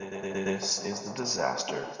This is the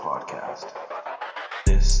Disaster Podcast.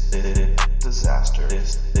 This is Disaster.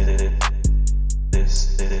 This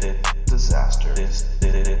is Disaster. This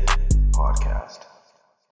is Podcast.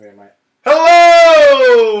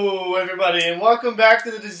 Hello, everybody, and welcome back to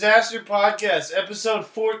the Disaster Podcast, episode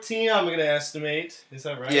 14. I'm going to estimate. Is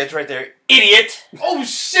that right? Yeah, it's right there. Idiot! Oh,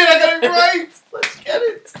 shit, I got it right! Let's get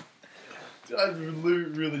it! Dude, I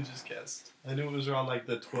really just guessed. I knew it was around like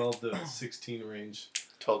the 12 to 16 range.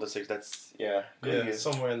 12 to 6, that's, yeah. Yeah,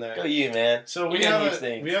 somewhere in there. Go you, man. So we have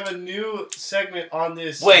a new segment on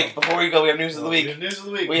this. Wait, before we go, we have news of the week. We have news of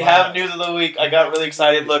the week. We have news of the week. I got really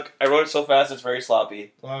excited. Look, I wrote it so fast, it's very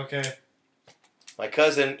sloppy. Okay. My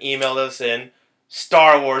cousin emailed us in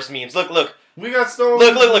Star Wars memes. Look. We got Star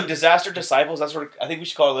Wars. Look. Disaster Disciples. That's what I think we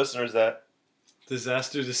should call our listeners that.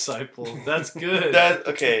 Disaster Disciple. That's good.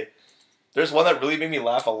 Okay. There's one that really made me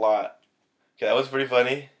laugh a lot. Okay, that was pretty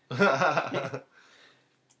funny.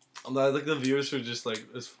 I think the viewers are just like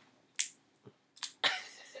this.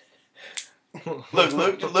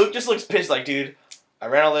 Luke just looks pissed like, dude, I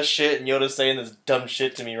ran all this shit and Yoda's saying this dumb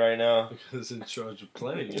shit to me right now. Because in charge of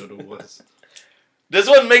planning, Yoda was. This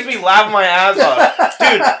one makes me laugh my ass off.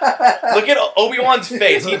 Dude, look at Obi-Wan's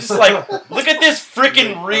face. He just like, look at this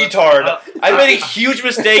freaking retard. I made a huge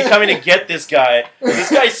mistake coming to get this guy.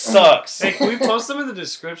 This guy sucks. Hey, can we post them in the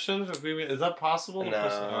description? Is that possible?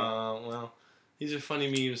 No. Well, these are funny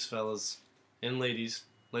memes, fellas. And ladies.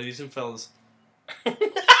 Ladies and fellas. And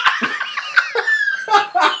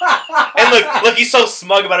look, he's so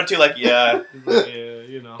smug about it too, like, yeah. Yeah,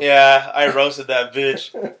 you know. Yeah, I roasted that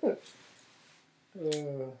bitch.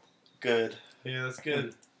 Good. Yeah, that's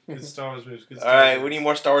good. Good Star Wars moves. Alright, we need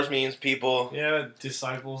more Star Wars memes, people. Yeah,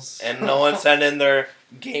 disciples. And no one sent in their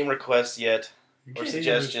game requests yet. Or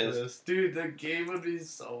suggestions. Dude, the game would be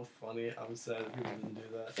so funny. I'm sad people didn't do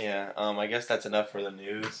that. Yeah, I guess that's enough for the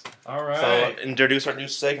news. Alright. So, introduce our new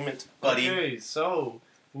segment, buddy. Okay, so,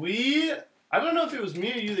 I don't know if it was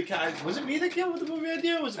me or you that came. Was it me that came with the movie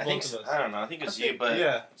idea, or was it both of us? I don't know. I think it's you, but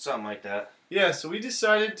yeah, something like that. Yeah, so we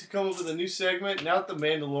decided to come up with a new segment. Now that the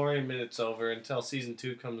Mandalorian minute's over until season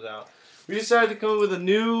 2 comes out, we decided to come up with a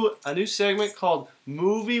new segment called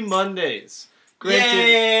Movie Mondays. Granted,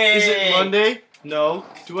 Yay! Is it Monday? No.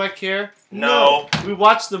 Do I care? No. We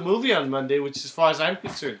watched the movie on Monday, which, as far as I'm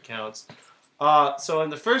concerned, counts. So in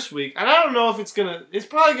the first week, and I don't know if it's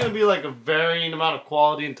probably gonna be like a varying amount of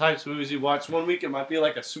quality and types of movies you watch. One week it might be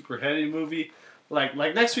like a super heavy movie. Like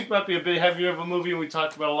next week might be a bit heavier of a movie, and we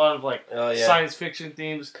talked about a lot of science fiction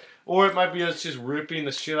themes. Or it might be us just ripping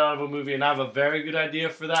the shit out of a movie, and I have a very good idea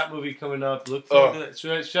for that movie coming up. Look forward to that.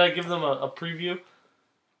 Should I give them a preview?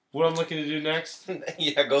 What I'm looking to do next?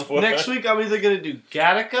 Yeah, go for it. Next week I'm either going to do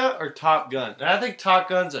Gattaca or Top Gun. And I think Top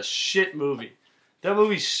Gun's a shit movie. That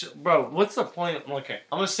movie, bro, what's the point? Okay,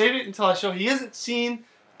 I'm going to save it until I show. He hasn't seen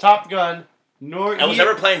Top Gun, I was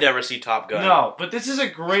never planning to ever see Top Gun. No, but this is a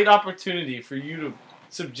great opportunity for you to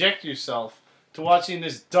subject yourself to watching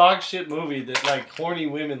this dog shit movie that, like, horny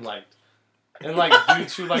women liked. And, like,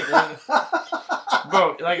 dudes who, like,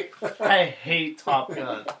 bro, like, I hate Top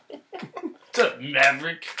Gun. What's up,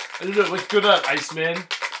 Maverick? I don't know, what's good up, Iceman?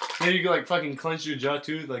 Then you can, like, fucking clench your jaw,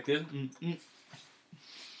 too, like this. And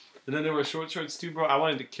then there were short shorts, too, bro. I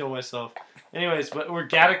wanted to kill myself. Anyways, but we're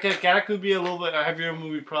Gattaca. Gattaca would be a little bit heavier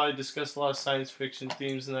movie. Probably discussed a lot of science fiction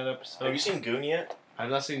themes in that episode. Have you seen Goon yet? I've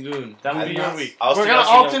not seen Goon. That would be your week. We're going to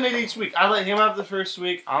alternate each week. I let him have the first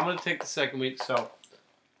week. I'm going to take the second week, so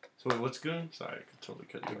wait, what's Goon? Sorry, I totally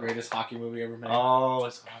couldn't. The greatest hockey movie ever made.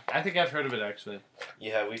 Oh, I think I've heard of it, actually.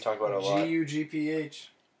 Yeah, we talked about it a lot. GUGPH.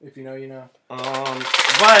 If you know, you know.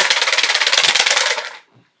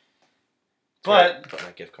 But put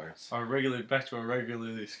my gift cards. Back to our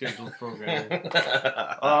regularly scheduled program.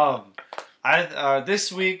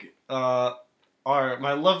 This week, my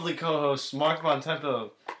lovely co-host Mark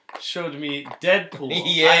Montempo showed me Deadpool.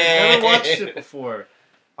 Yeah, I've never watched it before.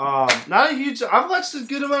 Not a huge. I've watched a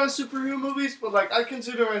good amount of superhero movies, but like I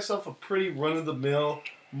consider myself a pretty run-of-the-mill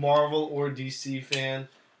Marvel or DC fan.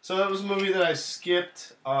 So that was a movie that I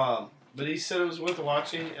skipped. But he said it was worth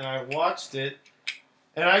watching, and I watched it.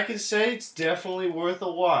 And I can say it's definitely worth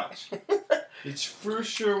a watch. It's for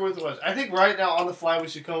sure worth a watch. I think right now on the fly we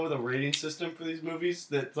should come up with a rating system for these movies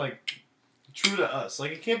that's like true to us.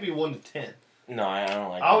 Like it can't be 1 to 10. No, I don't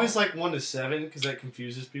like. I always like 1 to 7 because that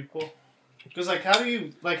confuses people. Because like how do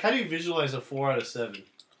you visualize a 4 out of 7?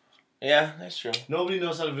 Yeah, that's true. Nobody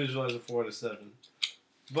knows how to visualize a 4 out of 7.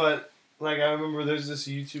 But like I remember there's this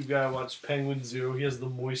YouTube guy I watched, Penguin Zero. He has the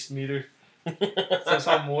moist meter. That's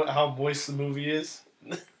how moist the movie is.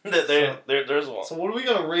 There's one. So what are we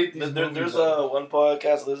gonna rate these movies? There's one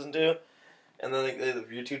podcast I listen to, and then like, the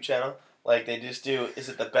YouTube channel, like they just do, is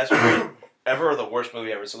it the best movie ever or the worst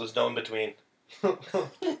movie ever? So there's no in between. And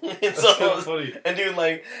That's so, kind of funny. and dude,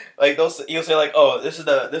 you'll say like, oh, this is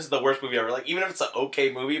the worst movie ever. Like even if it's an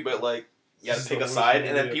okay movie, but like you gotta This is pick the a worst side, movie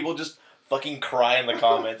and then ever. people just fucking cry in the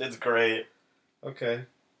comments. It's great. Okay.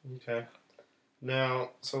 Now,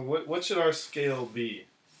 so what should our scale be?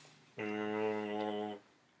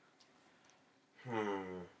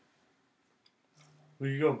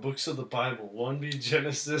 We go books of the Bible. One be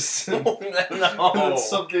Genesis. No. That's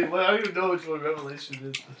something. Well, I don't even know which one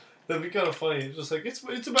Revelation is. That'd be kind of funny. It's just like it's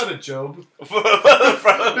about a Job.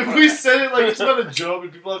 If we said it like it's about a Job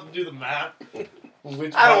and people have to do the math.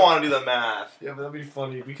 I don't want to do the math. Yeah, but that'd be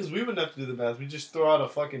funny because we wouldn't have to do the math. We just throw out a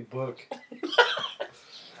fucking book.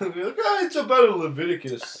 And be like, it's about a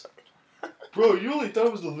Leviticus. Bro, you only thought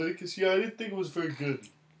it was Leviticus? Yeah, I didn't think it was very good.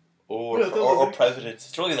 Or Yeah, or presidents.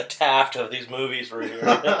 It's really the Taft of these movies right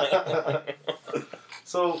here.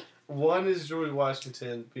 So, one is George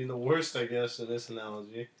Washington being the worst, I guess, in this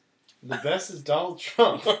analogy. The best is Donald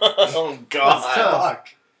Trump. Oh That's God.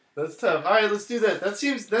 tough. That's tough. All right, let's do that. That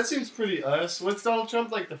seems pretty us. What's Donald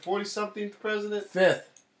Trump like? The 40-something president? 5th.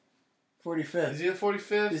 Is 45th. he the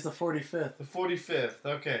 45th? He's the 45th. The 45th.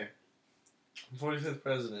 Okay. 45th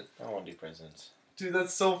president. I don't want to do presidents. Dude,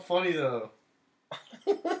 that's so funny though.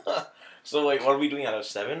 So wait, what are we doing out of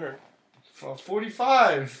 7 or?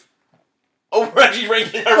 45. Oh, we're actually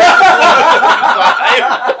ranking our 5.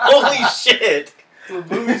 Holy shit! So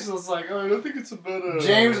the movie's just like, I don't think it's about a...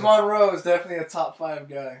 James Monroe is definitely a top 5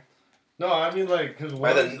 guy. No, I mean like... Cause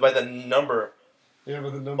By the number. Yeah, by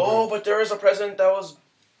the number. Oh, but there is a president that was...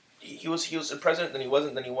 He was a president, then he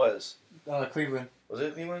wasn't, then he was. Cleveland. Was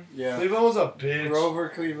it Cleveland? Yeah. Cleveland was a bitch. Grover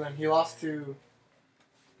Cleveland. He lost to...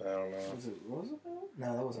 I don't know. Was it Roosevelt?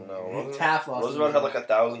 No, that wasn't. No, Taft lost. Roosevelt had like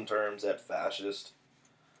 1,000 terms at fascist.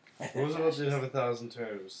 Roosevelt did have 1,000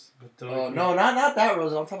 terms. But Oh no, not that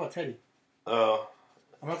Roosevelt. I'm talking about Teddy. Oh.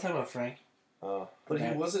 I'm not talking about Frank. Oh. But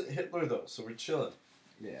he wasn't Hitler though, so we're chilling.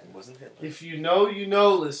 Yeah, Wasn't Hitler. If you know, you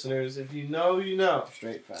know, listeners. If you know, you know.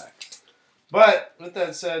 straight facts. But with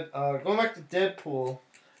that said, going back to Deadpool.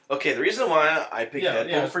 Okay, the reason why I picked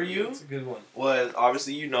Deadpool for you That's a good one. was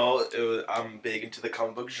obviously I'm big into the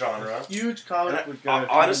comic book genre. Huge comic book guy.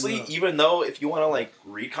 Honestly, even though if you want to like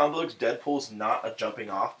read comic books, Deadpool's not a jumping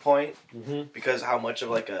off point because how much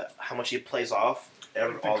he plays off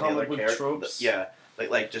Like the all the comic other book characters. tropes? Yeah,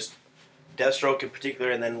 like just Deathstroke in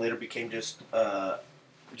particular, and then later became just a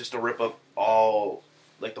rip of all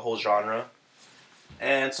like the whole genre.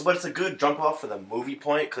 And so, but it's a good jump off for the movie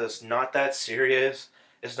point because it's not that serious.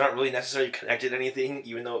 It's not really necessarily connected to anything,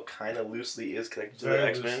 even though it kind of loosely is connected to the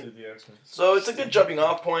X-Men. So it's a good jumping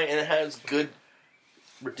off point, and it has good,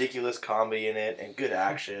 ridiculous comedy in it, and good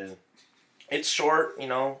action. It's short,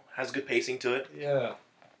 has good pacing to it. Yeah.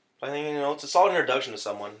 I think, it's a solid introduction to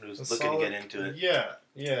someone who's looking to get into it.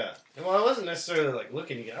 Yeah. Well, I wasn't necessarily like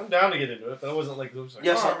looking to get. I'm down to get into it, but I wasn't like, oops, like,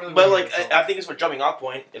 Yes, I really but wanna like get I think it's for jumping off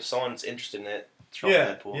point if someone's interested in it. Throw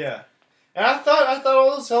Deadpool. Yeah. And I thought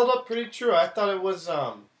all this held up pretty true. I thought it was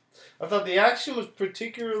I thought the action was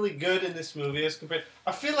particularly good in this movie as compared.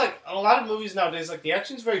 I feel like a lot of movies nowadays, like the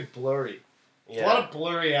action's very blurry. Yeah. A lot of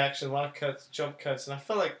blurry action, a lot of cuts, jump cuts, and I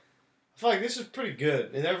felt like this is pretty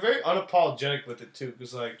good, and they're very unapologetic with it too,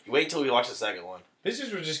 because like You wait until we watch the second one.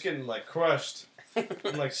 bitches were just getting like crushed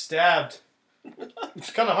and like stabbed.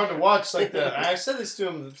 It's kind of hard to watch. Like I said this to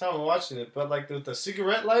him at the time of watching it, but like the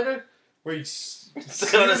cigarette lighter where he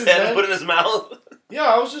Stick it on his head and put it in his mouth. Yeah,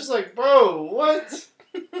 I was just like, bro, what?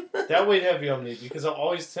 That weighed heavy on me because I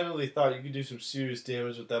always tentatively thought you could do some serious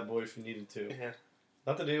damage with that boy if you needed to. Yeah.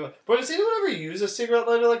 Not that anyone. Bro, does anyone ever use a cigarette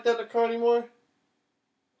lighter like that in a car anymore?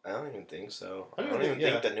 I don't even think so. I I don't don't even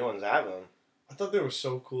think- think the new ones have them. I thought they were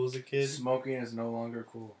so cool as a kid. Smoking is no longer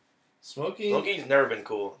cool. Smoking? Smoking's never been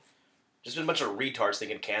cool. Just been a bunch of retards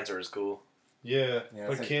thinking cancer is cool. Yeah, Yeah,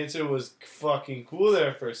 but it's like- cancer was fucking cool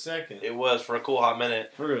there for a second. It was for a cool hot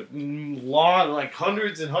minute. For a long, like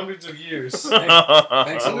hundreds and hundreds of years. Thanks a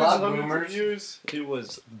Hundreds lot, and hundreds of boomers. years. It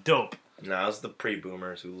was dope. No, it was the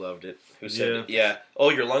pre-boomers who loved it. Who said, Yeah. yeah, oh,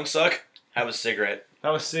 your lungs suck? Have a cigarette.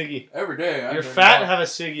 Have a ciggy. Every day. You're fat, have a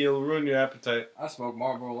ciggy. It'll ruin your appetite. I smoke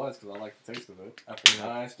Marlboro Lights because I like the taste of it. After a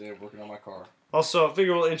nice day of working on my car. Also, I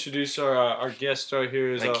figure we'll introduce our guest star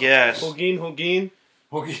here. Is I guess. Hogeen.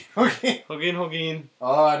 Okay.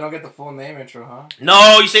 Oh, I don't get the full name intro, huh?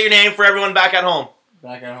 No, you say your name for everyone back at home.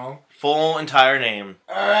 Back at home. Full entire name.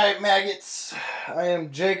 Alright, maggots. I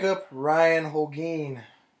am Jacob Ryan Holguin.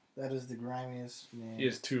 That is the grimiest name. He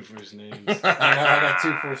has two first names. I know, I got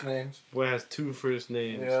 2 first names. Boy has two first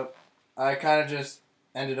names. Yep. I kind of just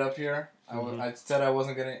ended up here. I said I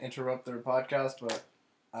wasn't going to interrupt their podcast, but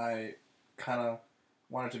I kind of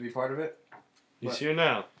wanted to be part of it. He's here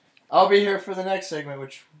now. I'll be here for the next segment,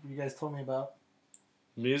 which you guys told me about.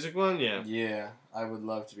 Music one, yeah. Yeah, I would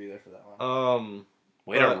love to be there for that one.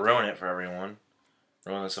 Way to ruin it for everyone.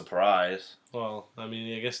 Ruin the surprise. Well, I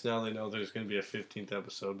mean, I guess now they know there's going to be a 15th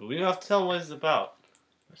episode, but we don't have to tell them what it's about.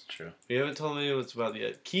 That's true. We haven't told them what it's about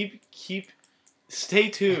yet. Stay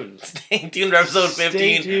tuned. Stay tuned for episode 15.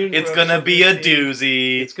 Stay tuned It's for gonna episode be a 15.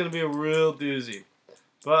 doozy. It's going to be a real doozy.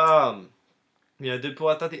 But, yeah,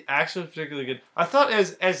 I thought the action was particularly good. I thought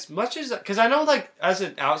as much as, because I know, like, as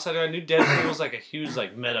an outsider, I knew Deadpool was, like, a huge,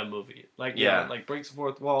 like, meta movie. Like, Yeah. like, breaks the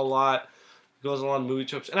fourth wall a lot, goes on a lot of movie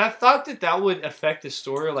trips. And I thought that would affect the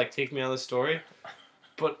story, or, like, take me out of the story.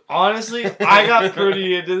 But, honestly, I got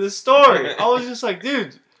pretty into the story. I was just like,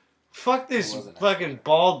 dude, fuck this fucking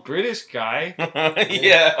bald British guy.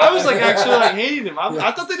 Yeah. I was, like, actually, like, hating him.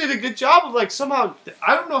 I thought they did a good job of, like, somehow,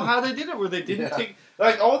 I don't know how they did it, where they didn't take,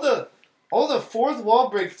 like, all the fourth wall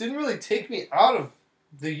breaks didn't really take me out of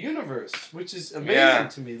the universe, which is amazing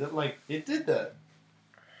to me that, like, it did that.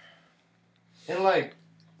 And, like,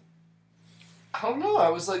 I don't know, I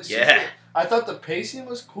was, like, super, I thought the pacing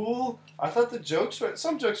was cool. I thought the jokes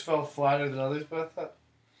some jokes fell flatter than others, but I thought...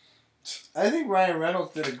 I think Ryan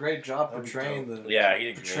Reynolds did a great job portraying he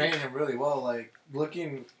did portraying him really well. Like,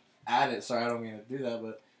 looking at it, sorry, I don't mean to do that,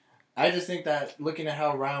 but I just think that looking at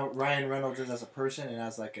how Ryan Reynolds is as a person and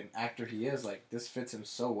as, like, an actor he is, like, this fits him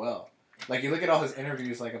so well. Like, you look at all his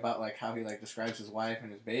interviews, like, about, like, how he, like, describes his wife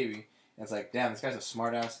and his baby, and it's like, damn, this guy's a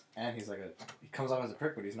smartass, and he's, like, he comes off as a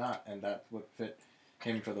prick, but he's not, and that would fit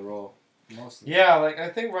him for the role mostly. Yeah, like, I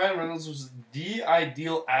think Ryan Reynolds was the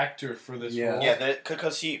ideal actor for this role. Yeah,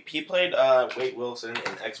 because he played Wade Wilson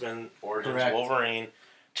in X-Men Origins Correct. Wolverine.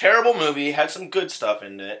 Terrible movie, had some good stuff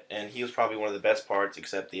in it, and he was probably one of the best parts,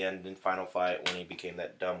 except the end in Final Fight when he became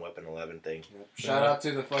that dumb Weapon 11 thing. Yep. Shout out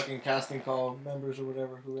to the fucking casting call members or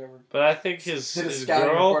whoever. But I think his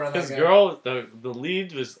scouting report on that guy. girl, the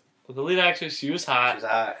lead actress, she was hot. She's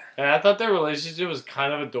hot. And I thought their relationship was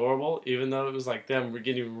kind of adorable, even though it was like them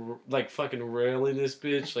getting like fucking railing this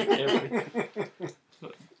bitch like every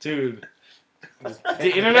dude.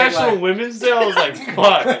 The International Women's Day, I was like,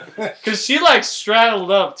 fuck. Because she, like, straddled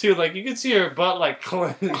up, too. Like, you could see her butt, like,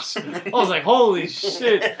 clench. I was like, holy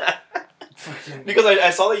shit. Because I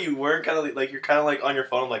saw that you were kind of, like, you're kind of, like, on your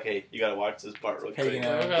phone. I'm like, hey, you gotta watch this part real quick.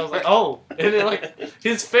 I was like, oh. And then, like,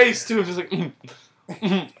 his face, too, was like,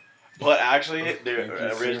 But actually,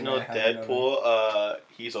 the original Deadpool,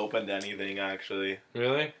 he's open to anything, actually.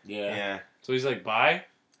 Really? Yeah. So he's like, bi?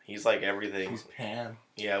 He's like everything. He's Pan.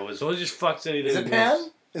 Yeah, it was. So he just fucks anything. Is it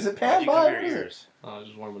Pan? Is it Pan? Why'd you Bi? cover your ears? Oh,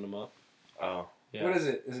 just warming him up. Oh. Yeah. What is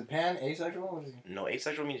it? Is it Pan? Asexual? What is it? No,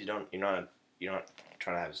 asexual means you're not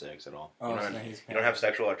trying to have sex at all. Oh, you so don't, he's Pan. you don't have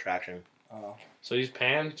sexual attraction. Oh. So he's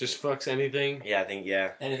Pan? Just fucks anything? Yeah, I think,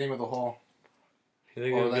 yeah. Anything with a hole. You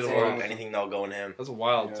think Or it'll let's get say work? Anything that'll go in him. That's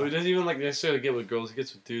wild. Yeah. So he doesn't even like necessarily get with girls, he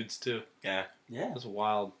gets with dudes too. Yeah. Yeah. That's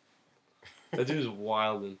wild. That dude is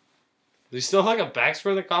wild. And does he still have like a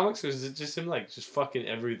backstory in the comics, or is it just him like just fucking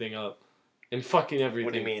everything up? And fucking everything.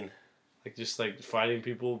 What do you mean? Like just like fighting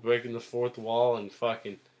people, breaking the fourth wall, and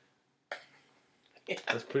fucking. Yeah.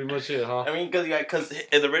 That's pretty much it, huh? I mean, because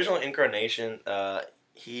in the original incarnation,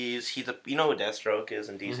 he's a, you know who Deathstroke is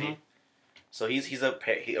in DC. Mm-hmm. So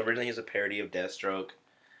originally he's a parody of Deathstroke.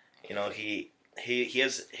 You know, he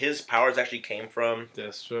has his powers actually came from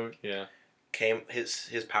Deathstroke, yeah.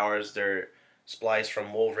 His powers, they're spliced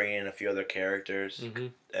from Wolverine and a few other characters, Mm-hmm.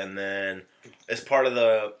 and then as part of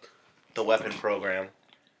the weapon program,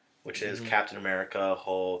 which is Mhm. Captain America,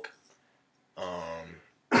 Hulk,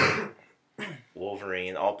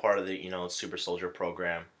 Wolverine, all part of the super soldier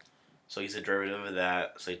program. So he's a derivative of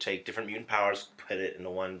that. So you take different mutant powers, put it into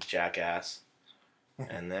one jackass,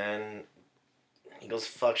 and then he goes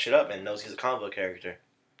fuck shit up and knows he's a comic book character.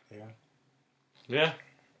 Yeah.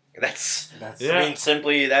 That's Yeah. I mean,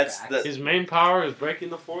 simply that's the His main power is breaking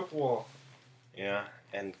the fourth wall.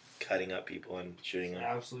 and cutting up people and shooting them.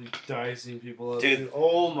 Absolutely dicing people up. Dude.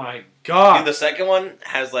 Oh my god. Dude, the second one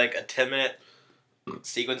has like a 10-minute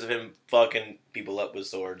sequence of him fucking people up with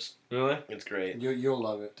swords. Really? It's great. You'll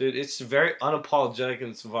love it. Dude, it's very unapologetic in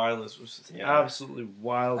its violence, which is Yeah. absolutely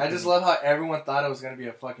wild. I just love how everyone thought it was gonna be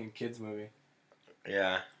a fucking kids movie.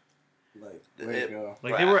 Yeah. Like, way to go.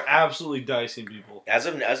 Like, they were absolutely dicing people.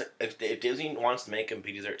 If Disney wants to make him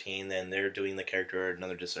PG-13, then they're doing the character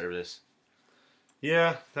another disservice.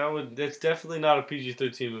 Yeah, that's definitely not a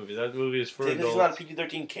PG-13 movie. That movie is for He's adults. not a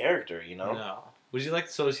PG-13 character, you know? No. Was he like,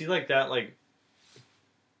 so is he like that, like,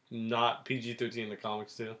 not PG-13 in the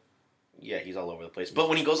comics too? Yeah, he's all over the place. But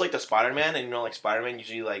when he goes like the Spider-Man, and like Spider-Man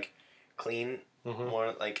usually like clean Mm-hmm.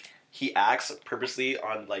 more like he acts purposely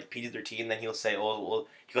on like PG-13. Then he'll say, "Oh, well,"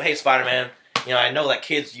 he go, "Hey, Spider-Man, I know that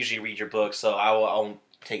kids usually read your books, so I won't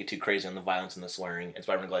take it too crazy on the violence and the swearing." And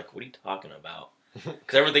Spider-Man's like, "What are you talking about?" Because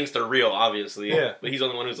everyone thinks they're real, obviously. Yeah. But he's the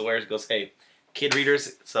only one who's aware. He goes, "Hey, kid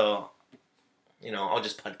readers, so I'll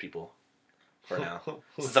just punch people for now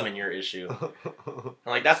since I'm in your issue." And,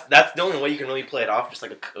 like that's the only way you can really play it off, just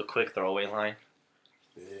like a quick throwaway line.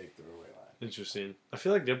 Big throwaway line. Interesting. I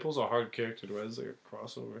feel like Deadpool's a hard character to write as like a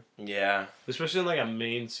crossover, Yeah. especially in like a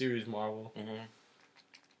main series Marvel. Mm-hmm.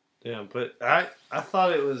 Yeah, but I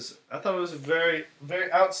thought it was a very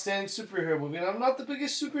very outstanding superhero movie, and I'm not the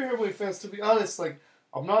biggest superhero movie fans, to be honest. Like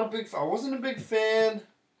I wasn't a big fan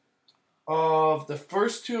of the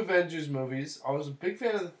first two Avengers movies. I was a big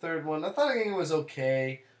fan of the third one. I thought it was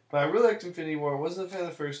okay, but I really liked Infinity War. Wasn't a fan of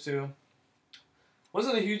the first two.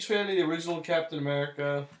 Wasn't a huge fan of the original Captain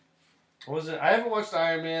America. I haven't watched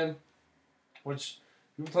Iron Man, which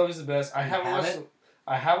people tell me is the best. I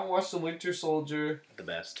haven't watched The Winter Soldier. The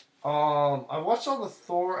best. I watched all the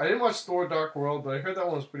Thor. I didn't watch Thor: Dark World, but I heard that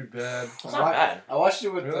one was pretty bad. It's not bad. I watched it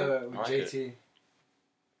with, Really? with I like JT.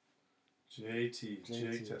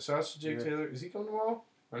 JT. So that's Jake Yeah. Taylor. Is he coming tomorrow?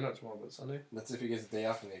 Or not tomorrow, but Sunday. That's if he gets a day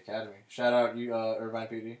off from the academy. Shout out you, Irvine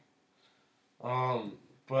PD.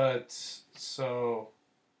 But so,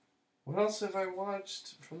 what else have I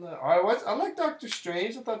watched from that? I like Doctor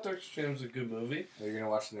Strange. I thought Doctor Strange was a good movie. Are you gonna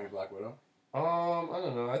watch the new Black Widow? I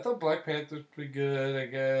don't know. I thought Black Panther was pretty good, I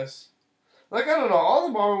guess. Like, I don't know. All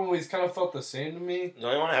the Marvel movies kind of felt the same to me. The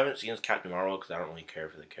only one I haven't seen is Captain Marvel because I don't really care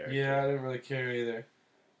for the character. Yeah, I didn't really care either.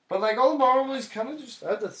 But, like, all the Marvel movies kind of just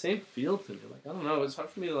had the same feel to me. Like, I don't know. It's hard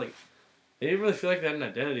for me to, like... They didn't really feel like they had an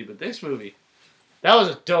identity. But this movie... That was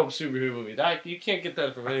a dope superhero movie. You can't get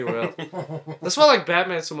that from anywhere else. That's why I like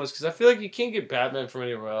Batman so much, because I feel like you can't get Batman from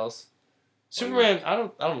anywhere else. Superman, I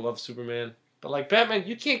don't love Superman. But, like, Batman,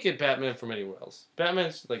 you can't get Batman from anywhere else.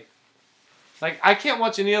 Batman's, like, I can't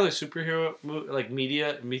watch any other superhero,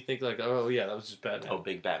 media and me think, like, oh, yeah, that was just Batman. Oh,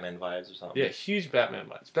 big Batman vibes or something. Yeah, huge Batman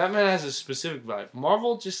vibes. Batman has a specific vibe.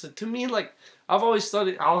 Marvel, just, to me, like, I've always thought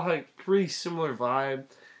it all had a pretty similar vibe.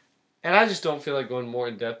 And I just don't feel like going more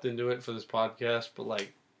in-depth into it for this podcast, but,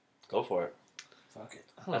 like... Go for it. Fuck it.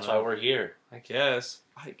 That's why we're here. I guess.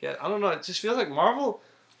 I don't know. It just feels like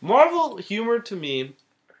Marvel humor to me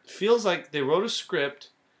feels like they wrote a script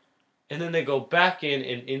and then they go back in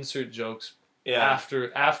and insert jokes after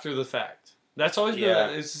the fact. That's always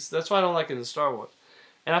been that's why I don't like it in Star Wars.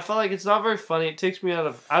 And I feel like it's not very funny. It takes me out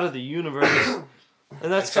of the universe.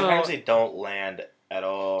 And that's sometimes they don't land at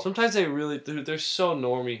all. Sometimes they really do. They're so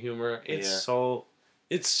normie humor. It's so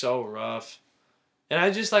rough. And I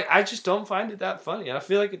just don't find it that funny. And I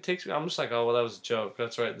feel like it takes me... I'm just like, oh, well, that was a joke.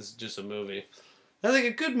 That's right. This is just a movie. I think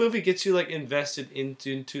a good movie gets you, like, invested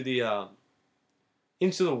into the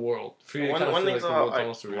world. For you to kind of One feel thing like the world's about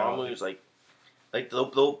almost a Marvel reality. movies, like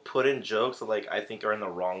they'll put in jokes that, like, I think are in the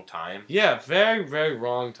wrong time. Yeah, very, very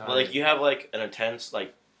wrong time. But, like, you have, like, an intense,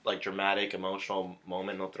 like dramatic, emotional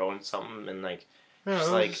moment, and they'll throw in something, and, like,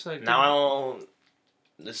 just like now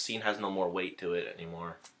this scene has no more weight to it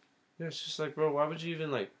anymore. Yeah, it's just like, bro, why would you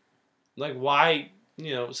even, like why,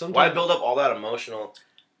 sometimes... Why build up all that emotional,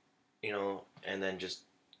 and then just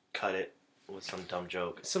cut it with some dumb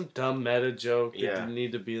joke? Some dumb meta joke that didn't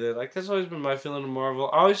need to be there. Like, that's always been my feeling of Marvel.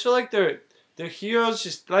 I always feel like their heroes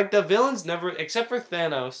just... Like, the villains never... Except for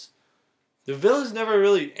Thanos, the villains never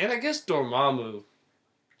really... And I guess Dormammu.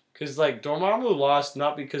 Because, like, Dormammu lost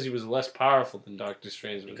not because he was less powerful than Doctor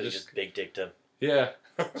Strange. But Because he just big dicked him. Yeah.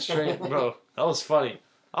 Strange, bro. That was funny.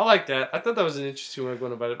 I like that. I thought that was an interesting way of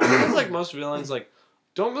going about it. But I feel like most villains, like,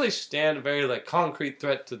 don't really stand a very, like, concrete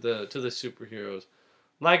threat to the superheroes.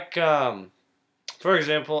 Like, for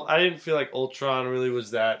example, I didn't feel like Ultron really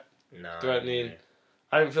was that threatening. Man.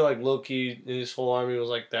 I didn't feel like Loki and his whole army was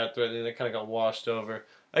like that threatening. They kind of got washed over.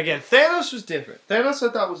 Again, Thanos was different. Thanos,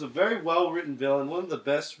 I thought, was a very well-written villain. One of the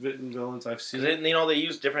best-written villains I've seen. Because,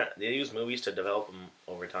 they use movies to develop them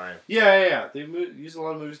over time. Yeah. They use a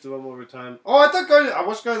lot of movies to develop over time. Oh, I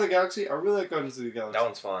watched Guardians of the Galaxy. I really like Guardians of the Galaxy. That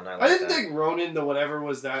one's fun. I didn't think Ronan the whatever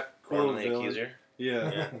was that cool. Ronan the villain. Accuser?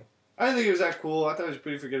 Yeah. I didn't think it was that cool. I thought it was a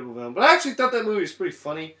pretty forgettable villain. But I actually thought that movie was pretty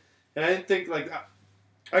funny. And I didn't think, like...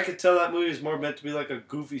 I could tell that movie was more meant to be like a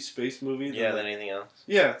goofy space movie. Than anything else.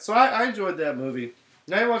 Yeah, so I enjoyed that movie.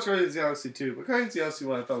 And I watched Guardians of the Galaxy 2, but Guardians of the Galaxy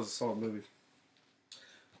 1 I thought was a solid movie.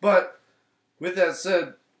 But, with that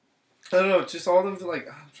said, I don't know, just all of them feel like...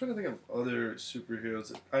 I'm trying to think of other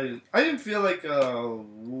superheroes. I didn't feel like...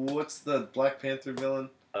 what's the Black Panther villain?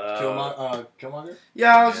 Killmonger?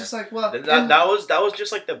 Yeah, I was Yeah. just like, well, That was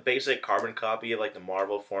just like the basic carbon copy of like the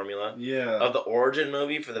Marvel formula yeah. of the origin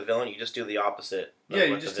movie for the villain. You just do the opposite. of Yeah,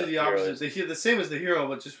 you what just the do the hero opposite. is. They hear the same as the hero,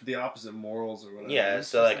 but just with the opposite morals or whatever. Yeah, It's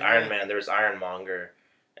so just like Iron Man, there was Ironmonger,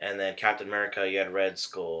 and then Captain America, you had Red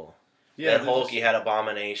Skull. Yeah, then they're Hulk, just- you had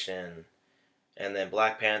Abomination, and then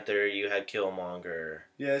Black Panther, you had Killmonger,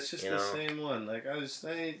 Yeah, it's just you the know? same one. Like it's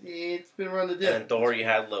been run to and death. then Thor, you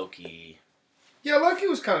had Loki. Yeah, Loki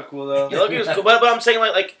was kind of cool though. Yeah, Loki was cool, but I'm saying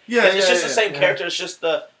like Yeah, it's just yeah, the same yeah. character. It's just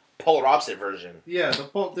the polar opposite version. Yeah,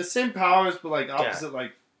 the same powers, but like opposite,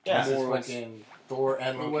 like Yeah. This is morals. fucking Thor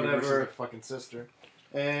and Or Loki whatever. versus their fucking sister.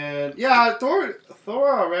 And yeah, Thor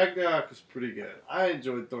Ragnarok was pretty good. I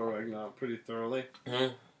enjoyed Thor Ragnarok pretty thoroughly.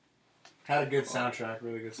 Mhm. Had a good soundtrack,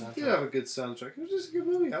 really good It soundtrack. did have a good soundtrack. It was just a good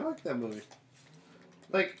movie. I liked that movie.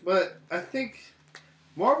 Like, but I think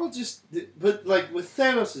Marvel but like with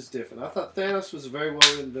Thanos is different. I thought Thanos was a very well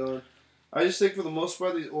written villain. I just think for the most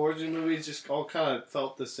part these origin movies just all kind of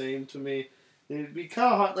felt the same to me. It'd be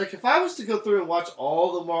kind of hard. Like if I was to go through and watch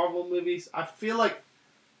all the Marvel movies, I feel like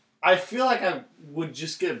I would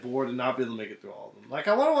just get bored and not be able to make it through all of them. Like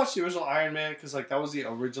I want to watch the original Iron Man because like that was the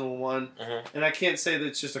original one, Mhm. and I can't say that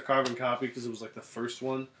it's just a carbon copy because it was like the first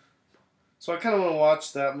one. So I kind of want to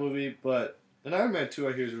watch that movie, and Iron Man 2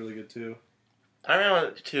 I hear is really good too. Iron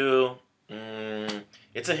Man 2,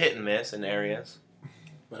 it's a hit and miss in areas.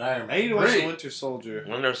 But Iron I need to Man watch The 3. Winter Soldier.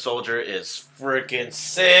 Winter Soldier is freaking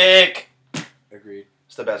sick. Agreed.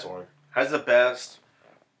 It's the best one. Has the best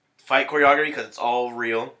fight choreography because it's all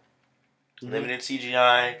real, Mhm. limited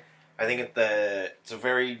CGI. I think it's a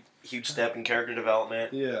very huge step in character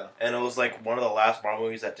development, Yeah. and it was like one of the last Marvel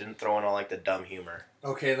movies that didn't throw in all like the dumb humor.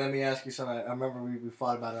 Okay, let me ask you something. I remember we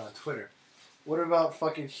fought about it on Twitter. What about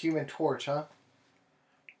fucking Human Torch, huh?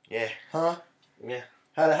 Yeah, Huh? yeah.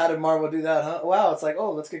 How did Marvel do that, huh? Wow, it's like,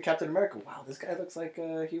 oh, let's get Captain America. Wow, this guy looks like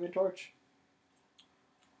Human Torch.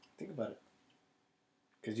 Think about it.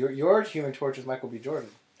 Because your Human Torch is Michael B. Jordan.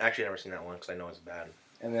 Actually, I've never seen that one because I know it's bad.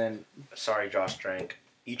 And then Sorry, Josh Trank.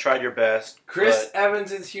 You tried your best. Chris but-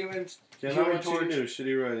 Evans is Human Yeah, not Human much you can Torch. do.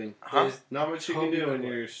 Shitty writing. Huh? is Not much you can Tobey do when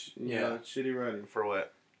Maguire. you're Yeah. shitty writing. For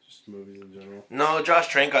what? Just movies in general. No, Josh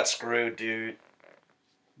Trank got screwed, dude.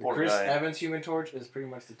 The Poor Chris guy. Evans Human Torch is pretty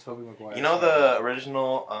much the Tobey Maguire. You know the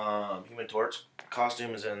original Human Torch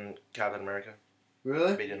costume is in Captain America?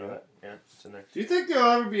 Really? You didn't know that? Yeah, it's in there. Do you think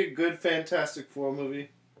there'll ever be a good Fantastic Four movie?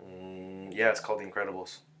 Yeah, it's called The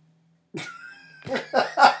Incredibles.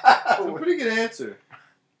 That's a pretty good answer.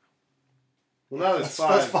 Well, now there's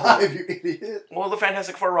That's five. 5, you idiot. Well, the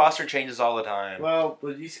Fantastic Four roster changes all the time. Well,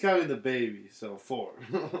 but he's counting the baby, so 4.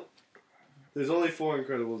 There's only 4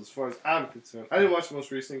 Incredibles as far as I'm concerned. I didn't watch the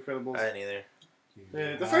most recent Incredibles. I didn't either.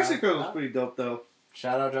 Yeah, the first Incredibles was pretty dope, though.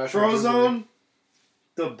 Shout out Josh. Frozone,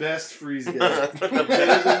 the best Freeze guy. Better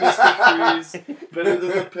than Mr. Freeze. Better than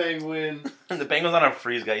the Penguin. The Penguin's not a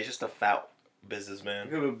freeze guy. He's just a fat businessman.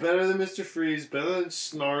 Okay, but better than Mr. Freeze. Better than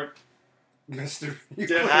Snart. Mr.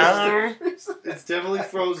 It's definitely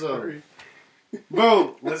Frozone.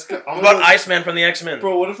 Bro, let's go. What about Iceman from the X-Men?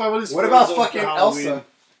 Bro, what if I went as What about Frozone fucking for Halloween? Elsa?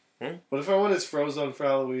 What if I went as Frozone for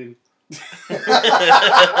Halloween?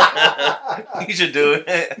 You should do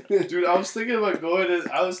it. Dude, I was thinking about going as...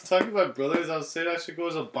 I was talking to my brothers. I was saying I should go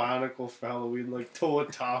as a Bionicle for Halloween, like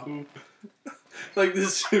Toa-Tahu. Like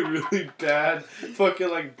this really bad fucking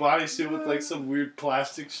like bodysuit with like some weird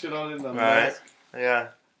plastic shit on it and a Right. mask. Yeah.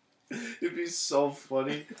 It'd be so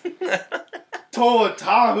funny.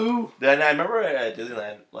 Toa-Tahu! Then I remember at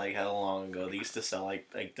Disneyland, like how long ago, they used to sell like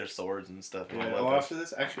their swords and stuff. and Yeah, all well, that. after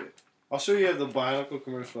this, actually, I'll show you the Bionicle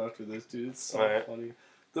commercial after this, dude. It's so Alright. funny.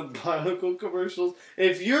 The Bionicle commercials.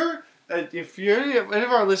 If any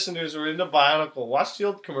of our listeners are into Bionicle, watch the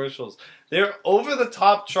old commercials. They're over the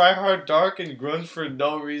top, try hard, dark, and grunge for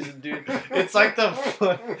no reason, dude. It's like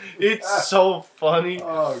it's so funny.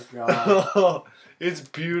 Oh god. It's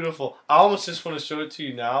beautiful. I almost just want to show it to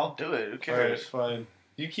you now. Do it. Who Alright, cares? fine.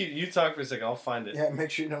 You talk for a second. I'll find it. Yeah,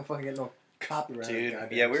 make sure you don't fucking get no copyright. Dude, goddamn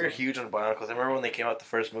yeah, we were song. huge on Bionicles. I remember when they came out the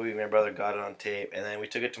first movie, my brother got it on tape, and then we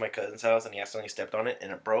took it to my cousin's house, and he accidentally stepped on it,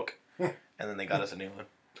 and it broke, and then they got us a new one.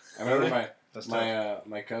 I remember Really? That's tough.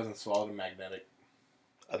 my cousin swallowed a magnetic.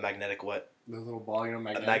 A magnetic what? The little ball, you know, A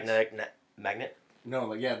magnetic. magnet? No,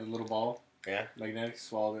 like yeah, the little ball. Yeah. Magnetic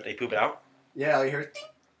swallowed They it. poop it out? Yeah, I heard.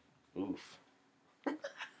 Oof.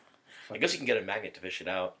 I guess you can get a magnet to fish it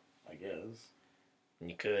out. I guess. And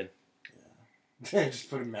you could. Just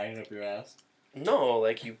put a magnet up your ass. No,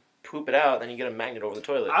 like you poop it out, then you get a magnet over the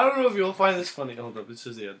toilet. I don't know if you'll find this funny. Hold up, it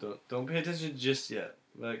says yeah. Don't pay attention just yet,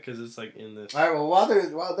 because it's like in this. All right. Well,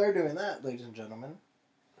 while they're doing that, ladies and gentlemen,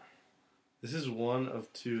 This is one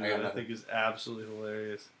of two I got that I nothing. think is absolutely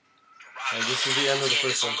hilarious. And this is the end of the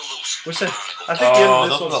first one. Which I think the end of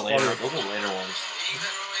this those one's are the later, funny. those are the later ones.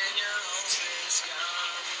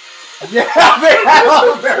 Yeah, they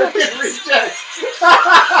have American Rejects.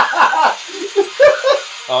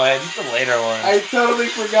 Oh yeah, these are the later ones. I totally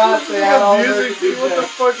forgot they had all music, American dude. What the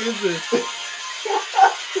Rejects. fuck is this?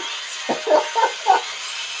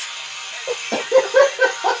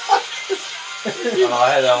 Oh,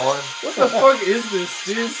 I had that one. What the fuck is this,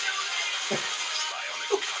 dude?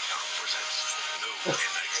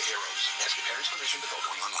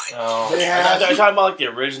 Oh, They I had- thought you were talking about like the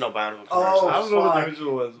original Bountiful commercial. Oh, I don't know what the fuck.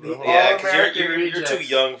 original was. But The hold on. Yeah, because All-American you're too Rejects.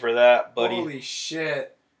 young for that, buddy. Holy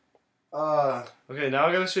shit. Okay, now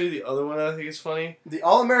I gotta show you the other one that I think is funny. The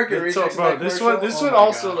All American It's Rejects. so, bro, in that this commercial? one Oh my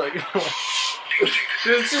also God. like,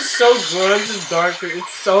 dude, it's just so grunge and dark. It's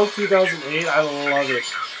so 2008. I love it.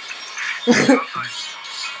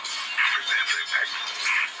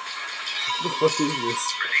 What the fuck is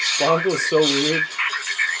this? Bongo is so weird.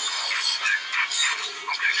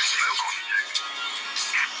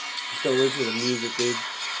 Just gotta wait for the music, dude.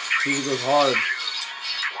 Music goes hard.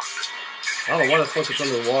 I don't know why the fuck it's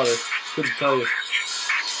underwater. Couldn't tell you.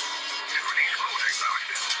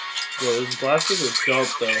 Yo, those glasses are dope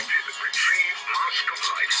though.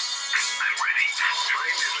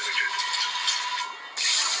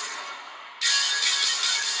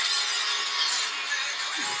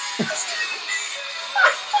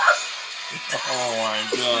 Oh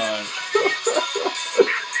my god.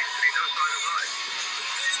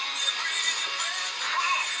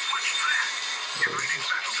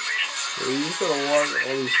 You just gotta watch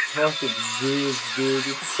all these fucking dudes, dude.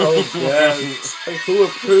 It's so bad. Like, who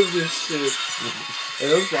approved this shit? Hey,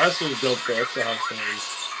 those glasses are dope though. That's the house thing.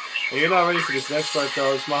 Hey, you're not ready for this next part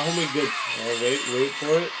though. It's my homie Good. Oh, wait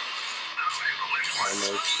for it. I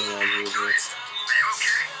know it's still on here, bro. It's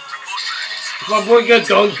my boy Good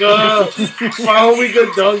Dunka! My homie Good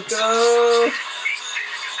Dunka!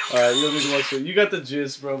 Alright, you don't need to watch it. You got the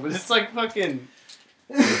gist, bro, but it's like fucking...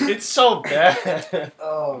 It's so bad.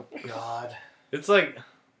 Oh, God. It's like...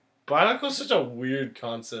 Bionicle's such a weird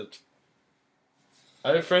concept.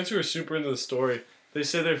 I have friends who are super into the story. They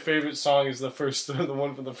say their favorite song is the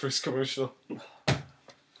one from the first commercial.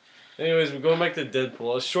 Anyways, we're going back to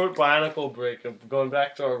Deadpool. A short Bionicle break of going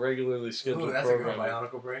back to our regularly scheduled Ooh, that's a good program.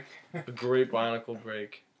 Bionicle break. A great Bionicle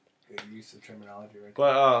break. Good use of terminology right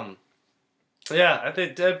But yeah, I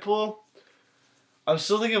think Deadpool. I'm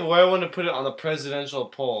still thinking of where I want to put it on the presidential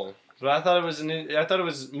poll. But I thought it was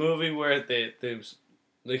a movie where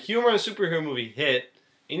the humor in a superhero movie hit,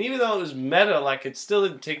 and even though it was meta, like it still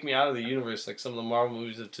didn't take me out of the universe like some of the Marvel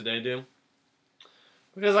movies of today do.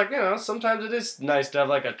 Because like, you know, sometimes it is nice to have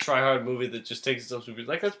like a try-hard movie that just takes itself super,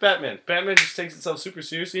 like that's Batman. Batman just takes itself super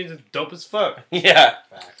seriously and it's dope as fuck. Yeah.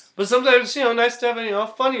 Facts. But sometimes, you know, nice to have a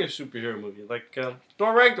funnier superhero movie like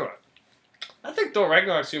Thor Ragnarok. I think Thor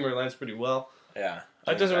Ragnarok's humor lands pretty well. Yeah.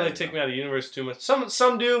 It doesn't really take me out of the universe too much.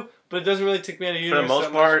 Some do, but it doesn't really take me out of the For universe the most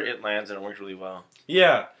that much. part, it lands and it works really well.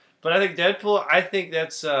 Yeah, but I think Deadpool, I think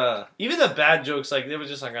that's, even the bad jokes, like, they were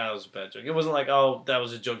just like, oh, that was a bad joke. It wasn't like, oh, that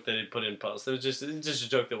was a joke that they put in post. It was just a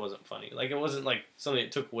joke that wasn't funny. Like, it wasn't, like, something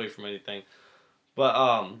that took away from anything. But,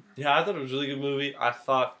 yeah, I thought it was a really good movie. I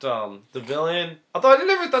thought, the villain,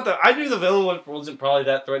 I knew the villain wasn't probably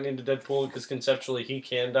that threatening to Deadpool, because conceptually he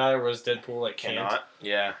can die, whereas Deadpool, like, can't. Cannot?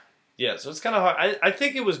 Yeah. Yeah, so it's kind of hard. I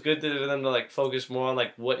think it was good for them to, like, focus more on,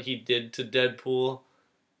 like, what he did to Deadpool.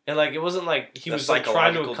 And, like, it wasn't like he The was, like,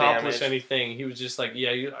 trying to psychological accomplish damage. anything. He was just like, yeah,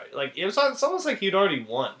 it's almost like he'd already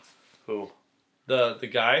won. Who? The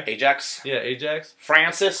guy. Ajax? Yeah, Ajax.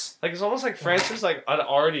 Francis? Like, it's almost like Francis, like, had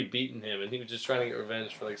already beaten him, and he was just trying to get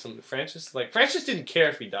revenge for, like, something. Francis didn't care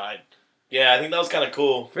if he died. Yeah, I think that was kind of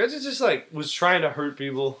cool. Francis just, like, was trying to hurt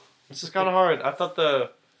people. This is kind of hard. I thought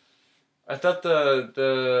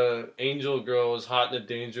the angel girl was hot in a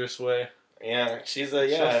dangerous way. Yeah, she'll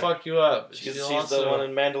She'll fuck you up. She's also, the one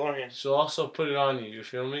in Mandalorian. She'll also put it on you. You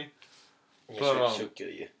feel me? Yeah, But, she'll kill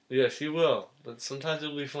you. Yeah, she will. But sometimes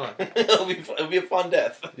it'll be fun. It'll be a fun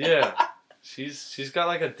death. Yeah, she's got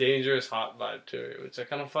like a dangerous hot vibe to her, which I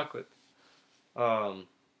kind of fuck with.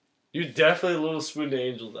 You definitely Little Spoon to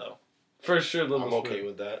Angel though, for sure. Little I'm Spoon. okay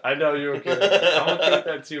with that. I know you're okay with that. I'm okay with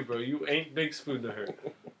that too, bro. You ain't Big Spoon to her.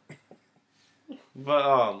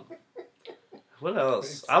 But what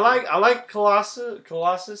else? I like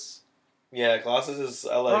Colossus. Yeah, Colossus is.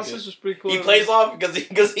 I like Colossus it. was pretty cool. He plays off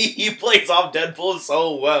because he plays off Deadpool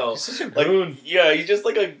so well. He's such a Like, goon. yeah, he's just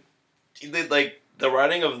like The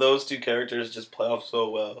writing of those two characters just play off so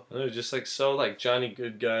well. They're just like so like Johnny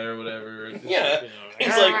Good Guy or whatever. Just Yeah.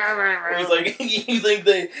 like, He's like, you think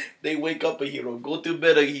they wake up a hero, go to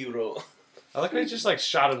bed a hero. I like how he just like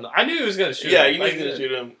shot him. I knew he was gonna shoot Yeah, him. you know Like, he's gonna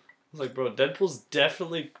shoot him. I was like, bro, Deadpool's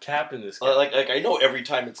definitely capping this guy. Like I know every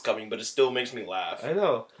time it's coming, but it still makes me laugh. I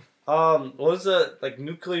know. What was that? Like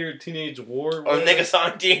nuclear teenage war? Oh,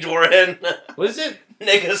 Negasonic Teenage Warhead. What is it?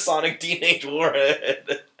 Negasonic Teenage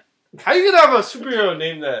Warhead. How you gonna have a superhero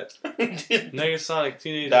named that? Dude, Negasonic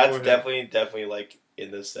Teenage that's Warhead. definitely like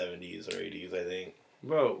in the 70s or 80s, I think.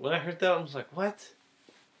 Bro, when I heard that, I was like, what?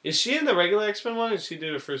 Is she in the regular X-Men one, or did she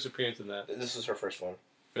do her first appearance in that? This is her first one.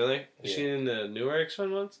 Really? Is Yeah. she in the newer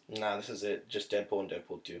X-Men ones? Nah, this is it. Just Deadpool and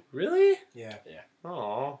Deadpool 2. Really? Yeah.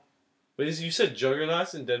 Aw. But you said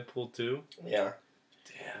Juggernaut's in Deadpool 2? Yeah.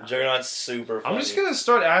 Damn. Juggernaut's super funny. I'm just gonna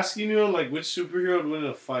start asking you like which superhero would win in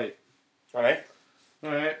a fight. Alright.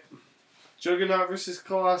 Alright. Juggernaut versus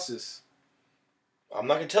Colossus. I'm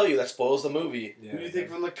not gonna tell you. That spoils the movie. Yeah. Who do you think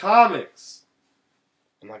from the comics?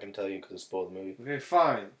 I'm not gonna tell you because it spoiled the movie. Okay,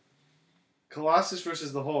 fine. Colossus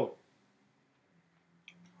versus the Hulk.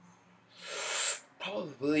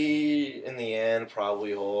 Probably, in the end,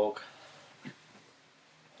 probably Hulk.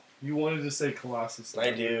 You wanted to say Colossus.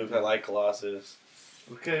 I do. I like Colossus.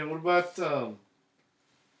 Okay, what about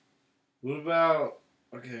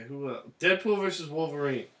okay, who else? Deadpool versus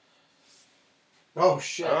Wolverine. Oh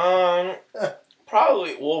shit.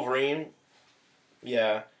 Probably Wolverine.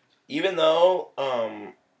 Yeah. Even though,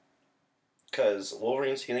 because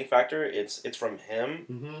Wolverine's healing factor, it's from him.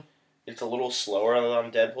 Mm-hmm. It's a little slower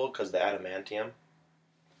than Deadpool because the adamantium.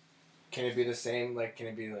 Can it be the same? Like, can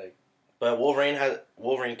it be like? But Wolverine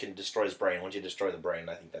can destroy his brain. Once you destroy the brain,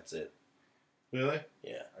 I think that's it. Really?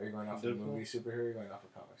 Yeah. Are you going off a Deadpool? movie superhero? Or are you going off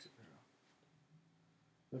a comic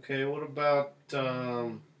superhero? Okay, what about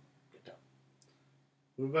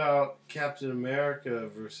Captain America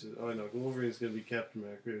versus? Oh no, Wolverine's gonna be Captain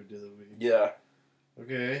America who did the movie. Yeah.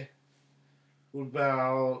 Okay. What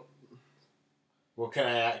about? Well,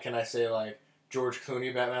 can I say like George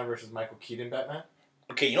Clooney Batman versus Michael Keaton Batman?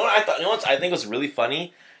 Okay, you know what I thought? You know what I think was really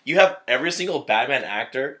funny? You have every single Batman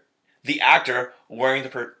actor, the actor wearing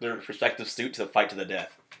their respective suit to fight to the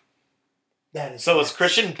death. That is So it's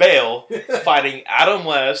Christian Bale fighting Adam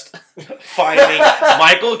West, fighting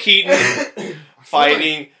Michael Keaton,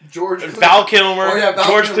 fighting George Val Kilmer, Oh, yeah, Val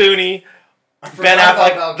George Kilmer. Clooney, I Ben forgot about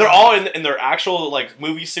Affleck. Val They're Kilmer. all in their actual like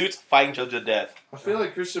movie suits fighting each other to death. I feel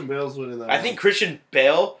like Christian Bale's winning that. I one. think Christian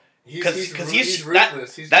Bale, He's 'cause he's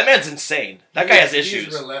ruthless. that man's insane. That guy has He's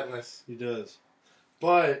issues. relentless. he does.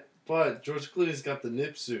 But George Clooney's got the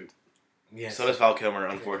nip suit. Yes. So does Val Kilmer,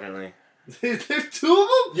 unfortunately. There's two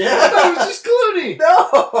of them. Yeah. I thought it was just Clooney.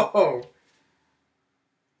 No.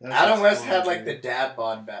 That's Adam just West fun, had like dude. the dad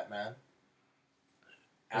bod Batman.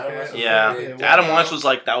 Adam Okay. West was Yeah, really big. Adam West was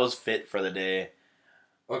like that was fit for the day.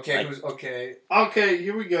 Okay, like- who's okay? Okay,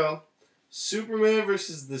 here we go. Superman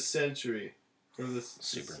versus the Sentry. Or the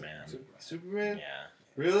Superman. Superman? Yeah,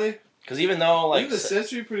 Really? because even though like Isn't the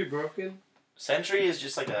Sentry pretty broken? Sentry is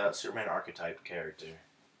just like a Superman archetype character,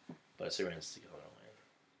 but Superman's still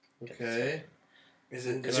going to win. Okay. Is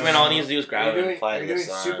it? Because Superman all he needs to do is grab Are him you and doing, fly are to you the doing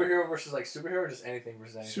sun. superhero versus like superhero, or just anything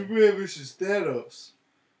versus anything? Superman versus Thanos.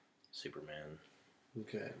 Superman.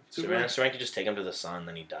 Okay. Superman can just take him to the sun,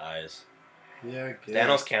 then he dies. Yeah, I guess.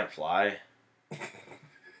 Thanos can't fly.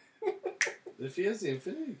 If he has the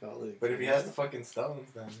Infinity Gauntlet. But if he has the fucking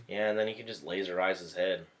stones, then Yeah, and then he can just laserize his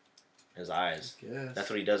head, his eyes. Yes.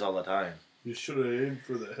 That's what he does all the time. You should have aimed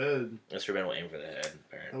for the head. And Superman will aim for the head, How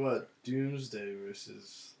apparently. about Doomsday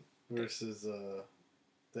versus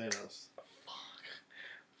Thanos?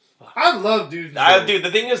 I love Doomsday. Dude,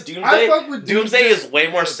 the thing is, I Doomsday. fuck with Doomsday is way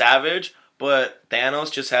more savage, but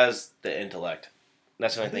Thanos just has the intellect.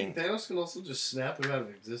 That's the I only think thing. Thanos can also just snap him out of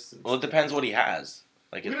existence. Well, it depends what he has.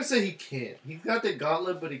 Like, I'm gonna say he can't. He's got the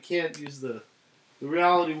gauntlet, but he can't use the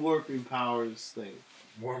reality warping powers thing.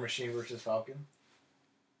 War Machine versus Falcon.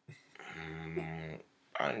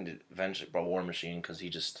 I need to eventually War Machine because he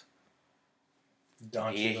just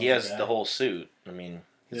Don he Cheadle's has guy. the whole suit. I mean,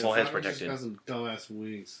 his whole head's protected. Just got some dumbass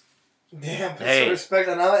wings. Damn, put Hey. some respect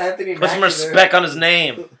on Anthony Put some Mackie there. respect on his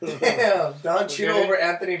name. Damn, Don Cheadle Okay. over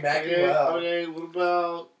Anthony Mackie. Okay, Wow. okay, what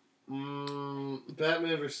about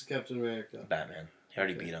Batman versus Captain America? Batman. He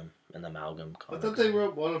already beat him in the amalgam. I comic. thought they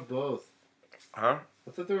wrote one of both. Huh?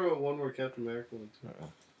 I thought they wrote one where Captain America went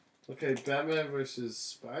to. Okay, Batman versus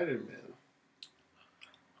Spider-Man.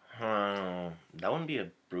 That wouldn't be a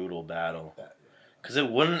brutal battle. That- Because it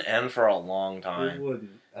wouldn't end for a long It time.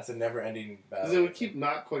 wouldn't. That's a never-ending battle. Because they would keep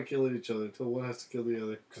not quite killing each other until one has to kill the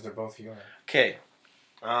other. because they're both human. Okay.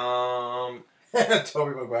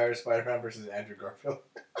 Tobey Maguire Spider-Man versus Andrew Garfield.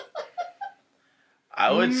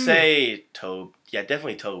 I would say Toby. Yeah,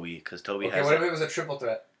 definitely Toby, because Toby Okay, has what if it was a triple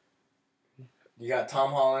threat? You got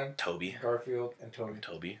Tom Holland, Toby. Garfield, and Toby.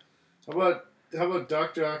 Toby. How about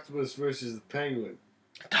Dr. Octopus versus the Penguin?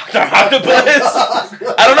 Dr. Octopus.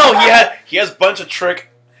 I don't know. He has a bunch of trick.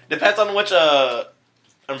 Depends on which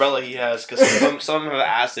umbrella he has, because some of them have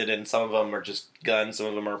acid and some of them are just guns. Some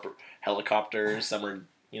of them are helicopters. Some are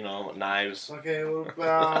knives. Okay, what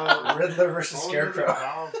about Riddler versus Scarecrow.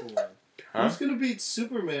 Huh? Who's gonna beat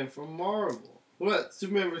Superman from Marvel? What about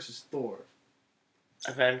Superman versus Thor?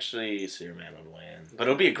 Eventually, Superman would win, but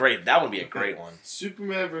it'll be a great. That would be a great one.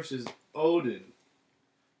 Superman versus Odin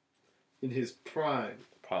in his prime.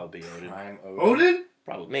 Probably Odin. Prime Odin?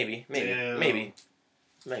 Probably maybe Damn. maybe.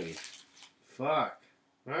 Fuck.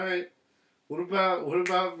 All right. What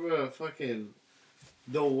about fucking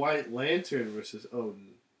the White Lantern versus Odin?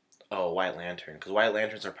 Oh, White Lantern, because White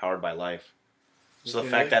Lanterns are powered by life. So Okay.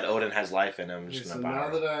 the fact that Odin has life in him is Okay, just so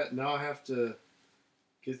gonna power. now I have to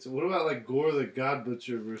get to. What about like Gore the God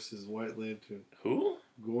Butcher versus White Lantern? Who?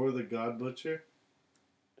 Gore the God Butcher?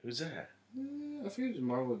 Who's that? I forget it's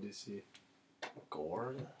Marvel or DC.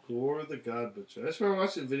 Gore. Gore the God Butcher. I just remember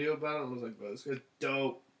watching a video about it and I was like, bro, this guy's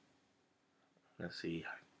dope. Let's see.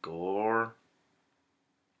 Gore.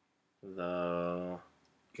 The.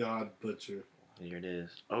 God Butcher. Here it is.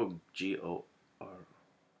 Oh, Gor.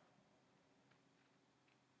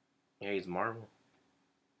 Yeah, he's Marvel.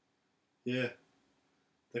 Yeah.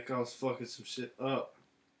 That guy was fucking some shit up.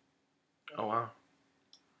 Oh wow.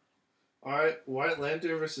 Alright, White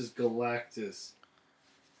Lantern versus Galactus.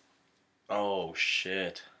 Oh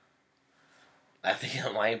shit. I think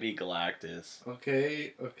it might be Galactus.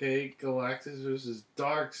 Okay, Galactus versus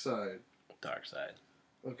Darkseid. Darkseid.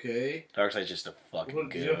 Okay. Darkseid's just a fucking What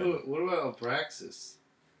good. about Abraxas?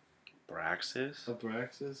 Braxis?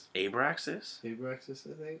 Abraxas? Abraxis? Abraxas,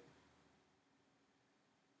 I think.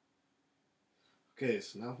 Okay,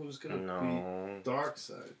 so now who's gonna No. beat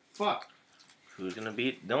Darkseid? Fuck. Who's gonna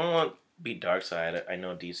beat? No one will beat Darkseid. I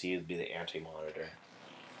know DC would be the Anti-Monitor.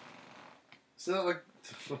 Is that like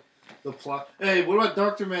the plot? Hey, what about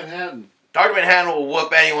Dr. Manhattan? Dr. Manhattan will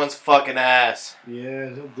whoop anyone's fucking ass.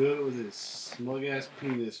 Yeah, he'll do it with his smug ass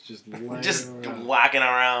penis just laying Just around. whacking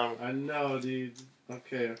around. I know, dude.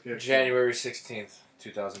 Okay. January 16th,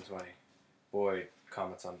 2020. Boy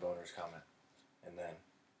comments on Boner's comment. And then,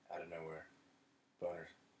 out of nowhere, Boner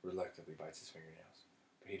reluctantly bites his fingernails.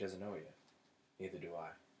 But he doesn't know it yet. Neither do I.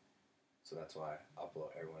 So that's why I'll blow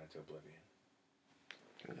everyone into oblivion.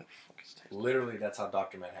 Literally, that's how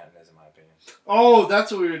Dr. Manhattan is, in my opinion. Oh,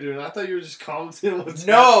 that's what we were doing. I thought you were just commenting on what's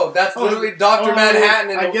No, that's Oh, literally Dr.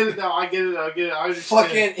 Manhattan. I get it now. I understand.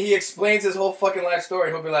 Fucking, he explains his whole fucking life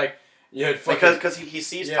story. He'll be like, yeah, fucking, Because he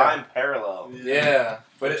sees Yeah. time parallel. yeah.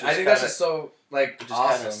 But Which I is think that's kinda- just so, like, Which is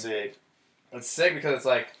kind of awesome. sick. It's sick because it's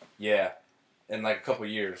like, yeah, in like a couple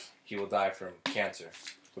years, he will die from cancer.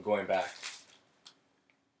 But going back,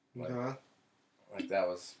 Uh-huh. like that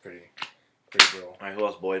was pretty brutal. Alright, who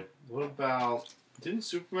else, Boyd? What about? Didn't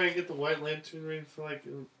Superman get the White Lantern ring for like?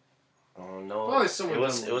 Oh no. Probably somewhere It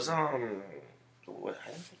was. down It was the what? I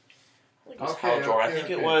think it was Okay, Hal Jordan. I okay, think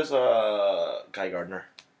it okay. was Guy Gardner.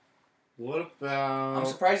 What about? I'm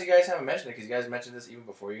surprised you guys haven't mentioned it because you guys mentioned this even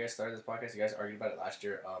before you guys started this podcast. You guys argued about it last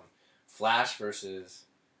year. Flash versus,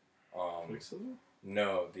 Quicksilver?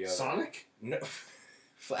 no, the other Sonic? No,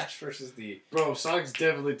 Flash versus the Bro, Sonic's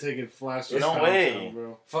definitely taking Flash. to No Pound way. Town,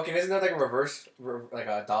 bro. fucking isn't that like a reverse, like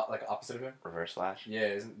a dot, like opposite of him? Reverse Flash. Yeah,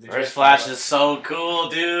 isn't did you Reverse guys Flash talk is so cool,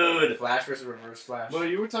 dude. about Flash versus Reverse Flash? Bro,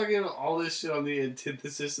 you were talking all this shit on the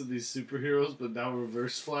antithesis of these superheroes, but now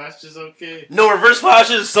Reverse Flash is okay. No, Reverse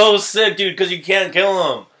Flash is so sick, dude. Because you can't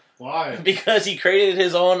kill him. Why? Because he created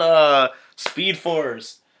his own Speed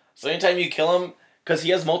Force. So anytime you kill him, because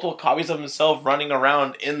he has multiple copies of himself running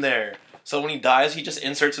around in there. So when he dies, he just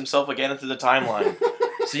inserts himself again into the timeline.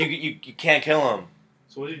 So you can't kill him.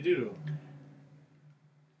 So what do you do to him?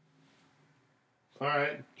 All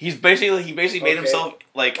right. He basically made Okay. himself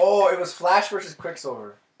like Oh, it was Flash versus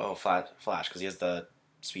Quicksilver. Flash because he has the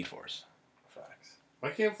Speed Force. Facts. Why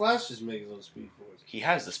can't Flash just make his own Speed Force? He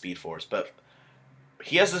has the Speed Force, but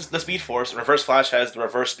he has the Speed Force. And Reverse Flash has the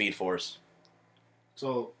Reverse Speed Force.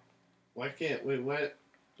 So why can't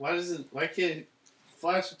why can't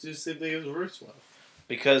Flash do the same thing as Reverse Flash?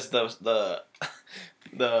 Because the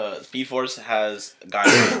Speed Force has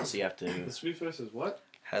guidelines, so you have The to Speed Force is what?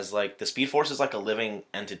 has like the Speed Force is like a living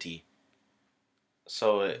entity.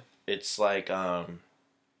 So it's like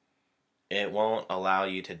it won't allow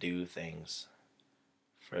you to do things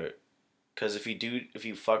because if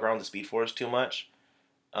you fuck around with the Speed Force too much,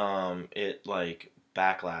 it like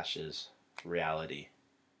backlashes reality,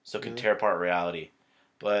 so it can Mhm. tear apart reality.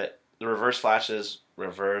 But the Reverse Flash's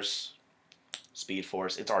reverse Speed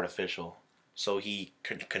Force, it's artificial, so he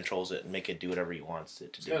controls it and make it do whatever he wants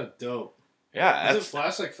it to It's do. kind of dope. Yeah, Is it that's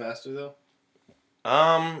Flash like faster though?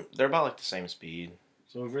 they're about like the same speed,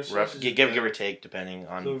 So Reverse rough, Flash is give just or better. take depending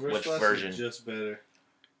on So Reverse which Flash version. is just better.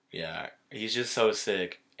 Yeah, he's just so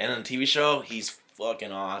sick, and in the TV show, he's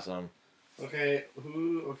fucking awesome. Okay,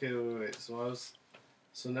 Okay, wait.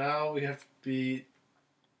 So now we have to beat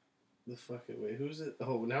the fucking wait. Who's it?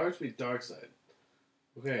 Oh, now we have to beat Darkseid.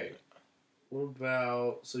 Okay. What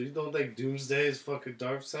about? So you don't think Doomsday is fucking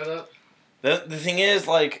dark setup? The thing is,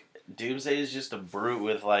 like, Doomsday is just a brute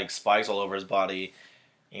with like spikes all over his body.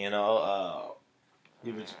 You know,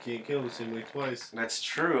 Yeah, but you can't kill him the same way twice. that's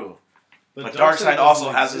true. But Darkseid Darkseid also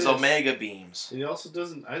doesn't has his exist. Omega beams. And he also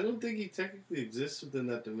doesn't. I don't think he technically exists within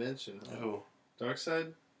that dimension. Huh? Who?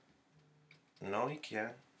 Darkseid? No, he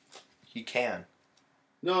can. He can.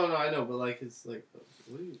 No, I know, but like it's like,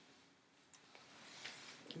 what are you?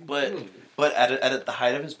 But- doing? But at the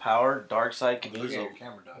height of his power, Darkseid can Look use at a. your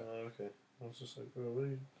camera, dog. Okay. I was just like, bro, what are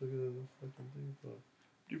you looking at the fucking thing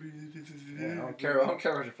for? Yeah, I don't care. I don't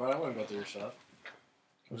care what your phone. I want to go through your stuff.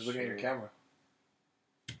 I'm just looking at your camera.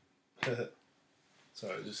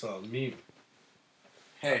 Sorry, I just saw a meme.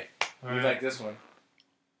 Hey, you like this one?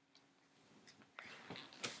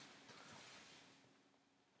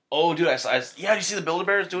 Oh, dude, yeah. You see the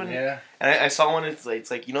Build-A-Bears doing it? Yeah. And I saw one. It's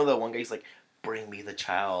like you know the one guy's like, "Bring me the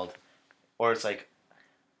child," or it's like,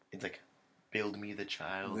 "Build me the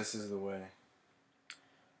child." This is the way.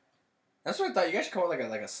 That's what I thought. You guys should come up with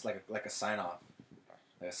like a sign off,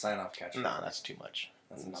 like a sign off catch. Nah, that's too much.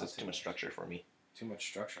 That's That's not just too too much much. structure for me. Too much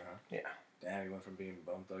structure, huh? Yeah. Damn, you went from being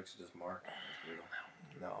Bone Thugs to just Mark. That's brutal.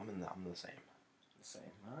 No, I'm the same. The same.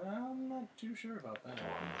 I'm not too sure about that. No,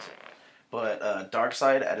 I'm the same. But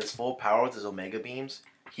Darkseid, at his full power with his Omega beams,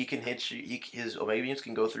 he can hit you. His Omega beams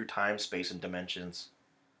can go through time, space, and dimensions.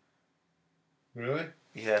 Really?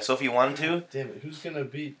 Yeah. So if he wanted to, Damn it! Who's gonna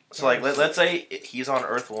beat? so like let's say he's on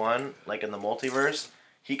Earth 1, like in the multiverse,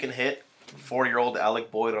 he can hit 4-year-old Alec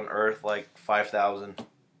Boyd on Earth like 5,000.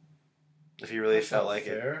 If he really That's felt not like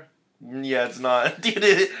it. fair. Yeah, it's not. Dude,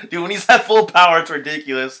 when he's at full power, it's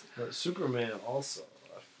ridiculous. But Superman also,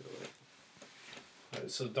 I feel like. Alright,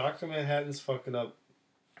 so Dr. Manhattan's fucking up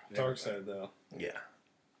Darkseid though. Yeah.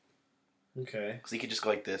 Okay. Because he could just go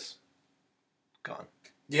like this. Gone.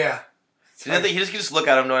 Yeah. He just can just look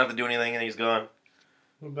at him, don't have to do anything, and he's gone.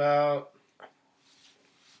 What about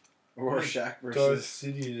Rorschach Darth versus.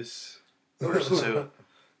 Sidious? Versus who?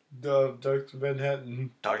 Dr. Manhattan.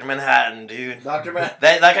 Dr. Manhattan, dude. Dr. Man.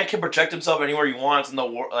 That guy can project himself anywhere he wants in the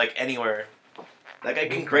world, like anywhere. That guy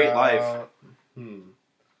can create life.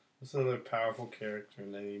 What's another powerful character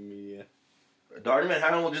in any media? Dr.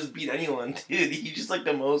 Manhattan will just beat anyone, dude. He's just like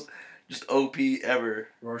the most just OP ever.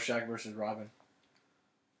 Rorschach versus Robin.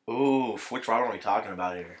 Ooh, which Robin are we talking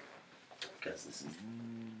about here? Because this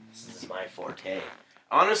is my forte.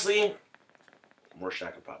 Honestly,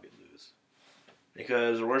 Rorschach would probably lose.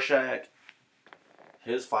 Because Rorschach,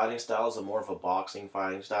 his fighting style is more of a boxing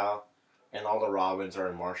fighting style, and all the Robins are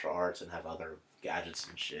in martial arts and have other gadgets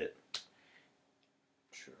and shit.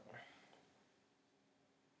 True.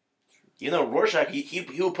 You know, Rorschach, he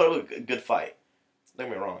will put up a good fight. Don't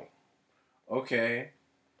get me wrong. Okay.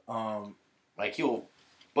 Like, he will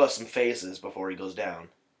bust some faces before he goes down.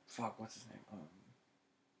 Fuck, what's his name?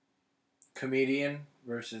 Comedian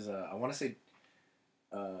versus I want to say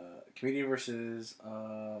comedian versus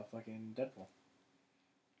fucking Deadpool.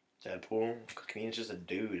 Deadpool? Comedian's just a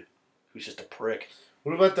dude who's just a prick.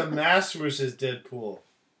 What about the Mask versus Deadpool?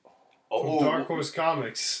 Oh, From Dark Horse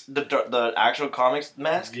Comics. the actual comics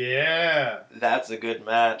mask? Yeah. That's a good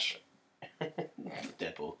match.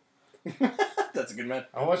 Deadpool. That's a good match.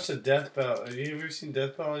 I watched the Death Battle. Have you ever seen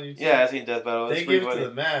Death Battle on YouTube? Yeah, I've seen Death Battle. They It's gave pretty it to funny.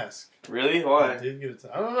 the Mask. Really? Why? They did give it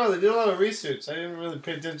to. I don't know. They did a lot of research. I didn't really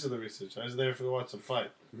pay attention to the research. I was there for to watch the fight.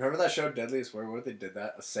 Remember that show Deadliest Warrior? What if they did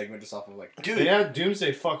that? A segment just off of like. Dude. They had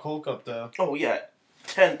Doomsday fuck Hulk up though. Oh, yeah.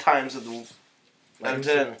 10 times of the... Out of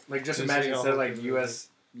 10. Like just Just imagine like instead of all like the- US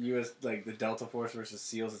like the Delta Force versus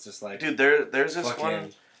SEALs, it's just like Dude, there's this fucking-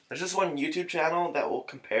 one... There's this one YouTube channel that will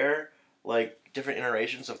compare, like, different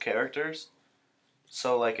iterations of characters.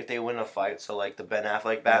 So, like, if they win a fight, so, like, the Ben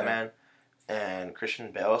Affleck Batman and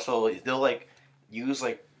Christian Bale, so they'll, like, use,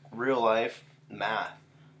 like, real-life math.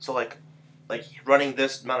 So, like running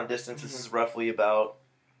this amount of distance, this is roughly about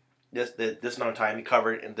this amount of time. He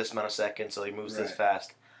covered in this amount of seconds, so he moves this Right.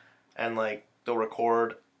 fast. And, like, they'll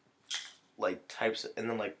record, like, types, and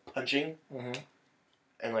then, like, punching. Mhm.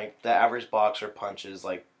 and like the average boxer punches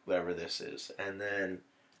like whatever this is, and then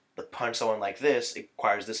to punch someone like this, it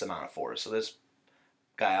requires this amount of force. So this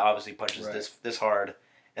guy obviously punches Right. this hard,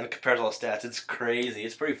 and compares all the stats. It's crazy.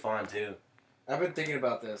 It's pretty fun too. I've been thinking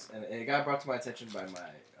about this, and it got brought to my attention by my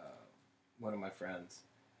one of my friends.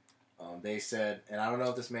 They said, and I don't know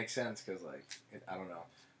if this makes sense because I don't know,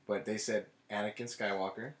 but they said Anakin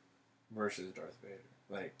Skywalker versus Darth Vader.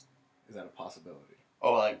 Like, is that a possibility?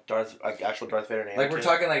 Oh, like actual Darth Vader and Anakin. Like we're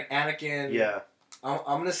talking like Anakin. Yeah. I'm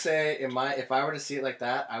gonna say if I were to see it like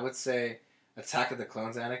that, I would say Attack of the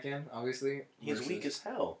Clones Anakin, obviously. He's versus- weak as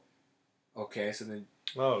hell. Okay, so then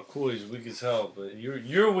Oh, cool. He's weak as hell, but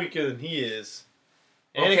you're weaker than he is.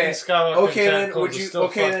 Okay, Anakin Skywalker okay, and then, Attack of the Clones would will you- still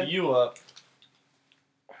okay, fuck then- you up.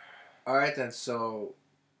 all right then. So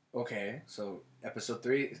episode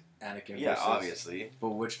 3, Anakin. Yeah, versus, obviously. But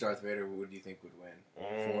which Darth Vader would you think would win?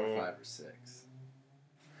 4, 5, or 6?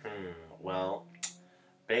 Well,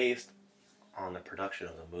 based on the production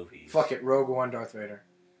of the movie, Fuck it, Rogue One, Darth Vader.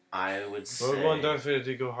 I would say. Rogue One Darth Vader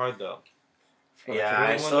did go hard though. Yeah, Rogue I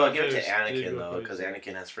One still Darth give it to Vader's Anakin did go though, because crazy.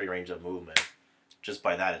 Anakin has free range of movement. Just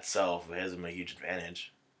by that itself, it has him a huge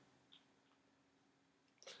advantage.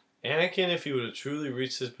 Anakin, if he would have truly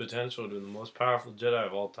reached his potential, would have been the most powerful Jedi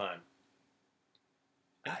of all time.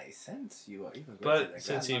 I sense you are even. But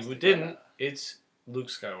since he didn't, it's Luke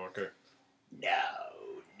Skywalker. No.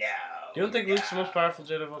 You don't think Luke's the most powerful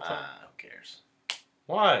Jedi of all time? Who cares?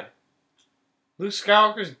 Why? Luke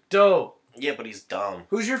Skywalker's dope. Yeah, but he's dumb.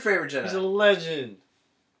 Who's your favorite He's a Jedi? legend.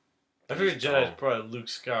 My He's favorite Jedi is dumb. probably Luke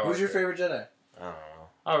Skywalker. Who's your favorite Jedi? I don't know.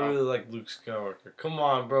 I really like Luke Skywalker. Come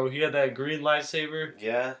on, bro. He had that green lightsaber.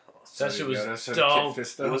 Yeah, That shit was Yoda, so dope. Kit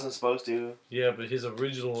he Fisto. wasn't supposed to. Yeah, but he was the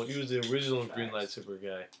original green Facts. lightsaber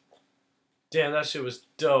guy. Damn, that shit was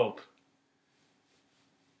dope.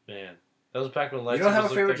 Man, that was back when lightsabers You don't have a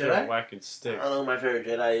looked favorite like they were Jedi? whacking I sticks. don't know who my favorite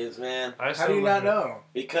Jedi is, man. I How still do you like not it. know?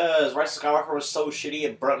 Because Rise of Skywalker was so shitty,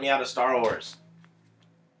 it burnt me out of Star Wars.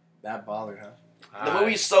 That bothered, huh? The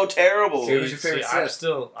movie's so terrible. See, who's your favorite I'm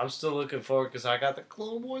Sith? still looking forward because I got the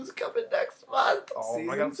Clone Wars coming next month. Oh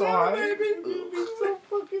my Season god, I'm so 2, high. baby. So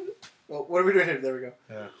fucking. Well, what are we doing here? There we go.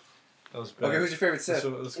 That was bad. Okay, who's your favorite Sith?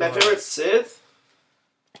 Let's My go favorite high. Sith?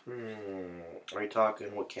 Are you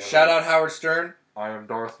talking what canon? Shout out Howard Stern. I am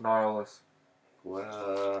Darth Nihilus.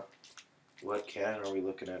 What canon are we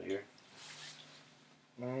looking at here?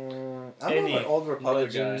 I'm Any an Old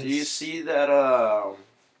Republic guy. legends? Do you see that?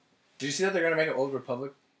 Did you see that they're gonna make an Old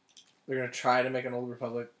Republic? They're gonna try to make an Old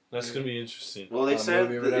Republic. That's gonna be interesting. Well, they a said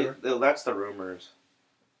movie or whatever? that's the rumors.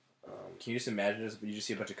 Can you just imagine this? But you just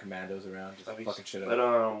see a bunch of commandos around, just That'd be- fucking shit But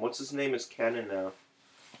up. what's his name is canon now.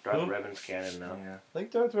 Darth Who? Revan's canon now. Yeah. I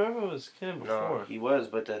think Darth Revan was canon before. No, he was,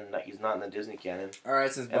 but then he's not in the Disney canon. All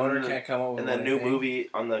right, since And Boner then- can't come up with And the new anything, movie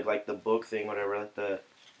on the book thing, whatever, like the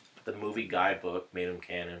movie guidebook made him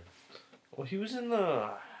canon. Well, he was in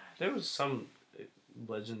the. There was some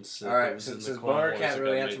Legends. Sith All that right, was in since the since Clone Boner Wars can't that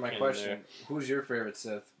really got answer made my canon question, there. who's your favorite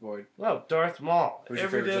Sith, Boyd? No, Darth Maul. Who's your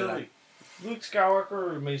Every favorite day of the Jedi? week. Luke Skywalker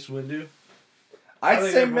or Mace Windu. I'd think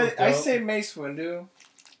say they're both I'd dope. say Mace Windu.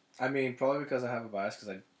 I mean, probably because I have a bias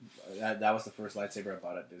because that was the first lightsaber I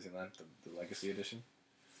bought at Disneyland, the Legacy Edition.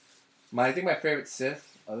 I think my favorite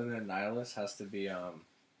Sith, other than Nihilus, has to be I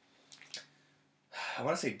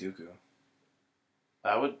want to say Dooku.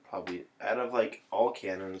 I would probably, out of like all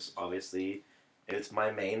canons, obviously, it's my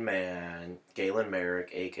main man, Galen Merrick,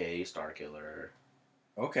 aka Starkiller.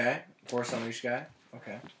 Okay, Force Unleashed guy.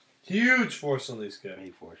 Okay. Huge Force Unleashed guy.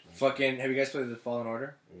 Maybe fortunately. Fucking, have you guys played the Fallen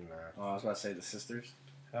Order? Nah. Oh, I was about to say the Sisters.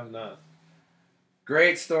 Have not.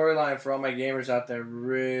 Great storyline for all my gamers out there.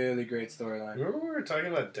 Really great storyline. Remember we were talking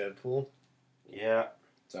about Deadpool? Yeah,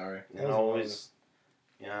 Sorry. and always.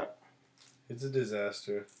 Yeah. It's a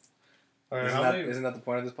disaster. All right, Isn't that the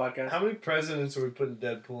point of this podcast? how many presidents are we putting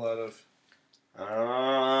Deadpool out of?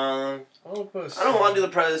 I I don't don't want to do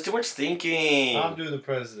the presidents. Too much thinking. I'm doing the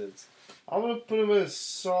presidents. I'm gonna put him in a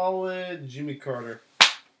solid Jimmy Carter.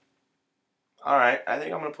 All right, I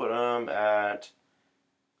think I'm gonna put him at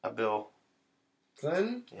a Bill.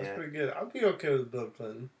 Clinton? That's Yeah. pretty good. I'd be okay with Bill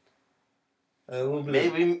Clinton. A little bit.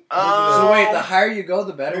 Maybe. So wait, the higher you go,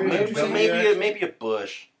 the better. Maybe- is what you're saying? Maybe a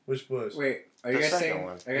Bush. Which Bush? Wait, are you The guys second saying?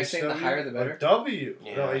 one. Are you guys saying the HW? higher the Or better? W.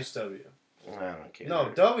 Yeah. No, HW. I don't care. No,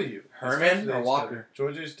 W. Herman Especially or HW. Walker?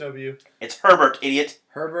 George H.W. It's Herbert, idiot.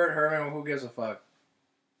 Herbert, Herman, who gives a fuck?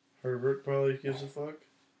 Herbert probably gives a fuck.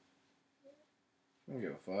 I don't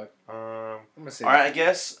give a fuck. All I'm gonna say. right, I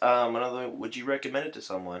guess another. Would you recommend it to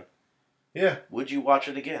someone? Yeah. Would you watch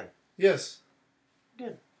it again? Yes.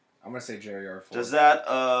 I'm gonna say Jerry R. Ford. Does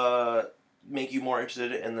that make you more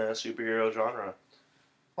interested in the superhero genre?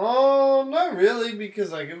 Not really,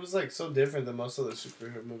 because like it was like so different than most other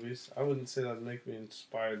superhero movies. I wouldn't say that would make me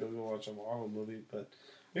inspired to go watch a Marvel movie, but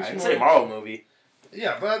I didn't say Marvel movie.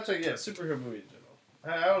 Yeah, but I'm saying superhero movie in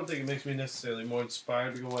general. I don't think it makes me necessarily more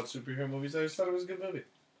inspired to go watch superhero movies. I just thought it was a good movie.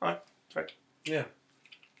 Alright, that's right. Yeah,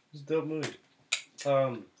 it's a dope movie.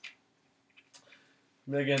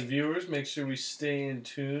 Again, viewers, make sure we stay in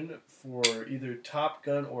tune for either Top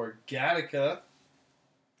Gun or Gattaca.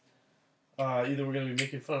 Either we're going to be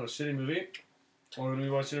making fun of a shitty movie, or we're going to be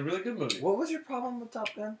watching a really good movie. What was your problem with Top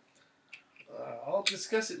Gun? I'll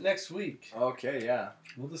discuss it next week. Okay, yeah.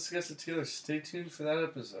 We'll discuss it together. Stay tuned for that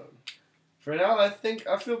episode. For now, I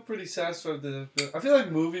feel pretty satisfied. I feel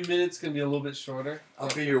like movie minute's going to be a little bit shorter. I'll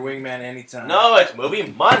be your wingman anytime. No, it's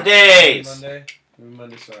Movie Mondays! Movie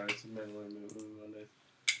Monday, sorry. It's a Mandalorian movie Monday.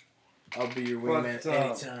 I'll be your wingman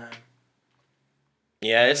anytime.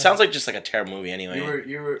 Yeah, it sounds like just like a terrible movie anyway.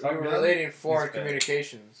 You were Top Gun? relating foreign He's bad.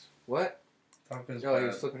 communications. What? Top Gun's Oh, he bad.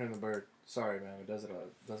 was flipping in the bird. Sorry, man. It does it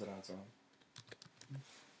on its own.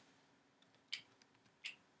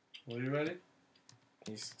 Are you ready?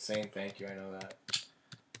 He's saying thank you. I know that.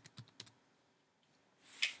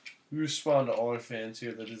 We respond to all our fans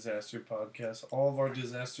here at the Disaster Podcast. All of our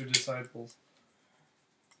disaster disciples.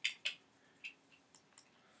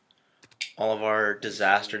 All of our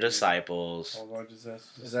disaster disciples. All of our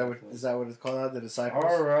disaster Is that what it's called now? The disciples.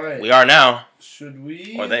 All right. We are now. Should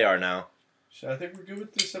we? Or they are now. I think we're good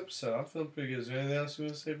with this episode. I'm feeling pretty good. Is there anything else you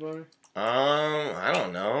want to say, Bonnie? I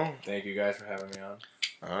don't know. Thank you guys for having me on.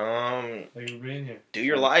 Thank you for being here. Do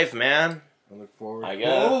your life, man. I look forward. I guess.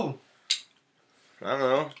 Oh! I don't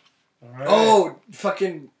know. All right. Oh,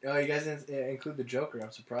 fucking! Oh, you guys didn't include the Joker.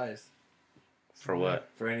 I'm surprised. For what?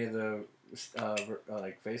 For any of the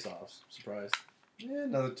like face-offs. Surprised. Yeah,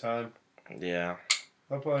 another time. Yeah.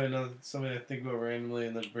 I'll probably something I think about randomly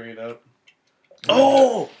and then bring it up.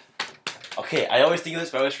 Oh! Okay, I always think of this,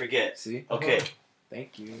 but I always forget. See? Okay.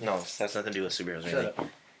 Thank you. No, that's nothing to do with superheroes or Shut anything.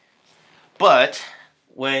 up. But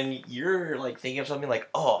when you're like thinking of something like,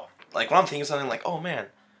 oh, like when I'm thinking of something like, oh man,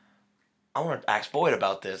 I want to ask Boyd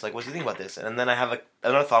about this. Like, what do you think about this? And then I have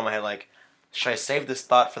another thought in my head, like, should I save this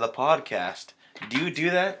thought for the podcast? Do you do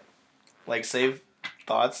that? Like, save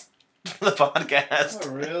thoughts for the podcast?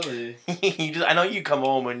 Not really. I know you come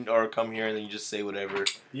home or come here and then you just say whatever.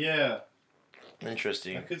 Yeah. I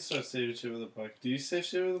Interesting. could start saving shit with the podcast. Do you save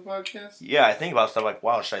shit with the podcast? Yeah, I think about stuff like,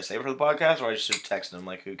 wow, should I save it for the podcast or I should text them?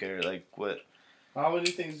 Like, who cares? Like, what? How many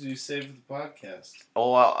things do you save with the podcast?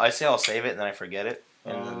 Oh, I say I'll save it and then I forget it.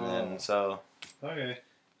 And Oh. then so. Okay.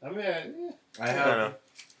 I mean, I don't know.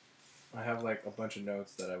 have like a bunch of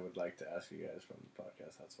notes that I would like to ask you guys from the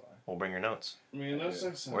podcast. That's why. We'll bring your notes. Where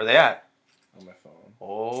Where are they at? On my phone.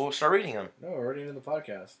 Oh, start reading them. No, already in the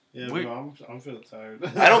podcast. Yeah, We- no, I'm feeling tired.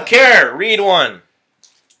 I don't care. Read one.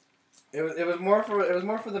 It was more for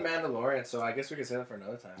the Mandalorian, so I guess we can save it for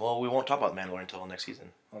another time. Well, we won't talk about Mandalorian until next season.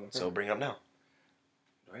 On the So bring it up now.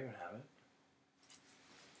 do I even have it?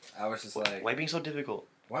 I was just like, Why being so difficult?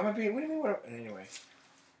 why am I being? What do you mean? Anyway,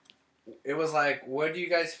 it was like, what do you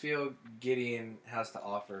guys feel Gideon has to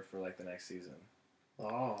offer for like the next season?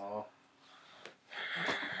 Oh.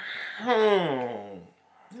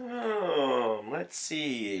 Let's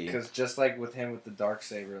see. Because just like with him with the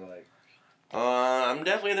Darksaber, like I'm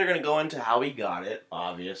definitely they're gonna go into how he got it,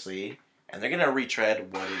 obviously, and they're gonna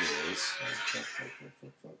retread what it is.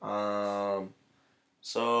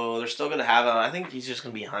 So they're still gonna have him. I think he's just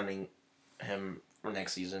gonna be hunting him for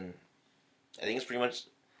next season. I think it's pretty much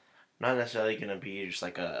not necessarily gonna be just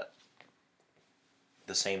like the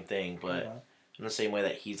same thing, but in the same way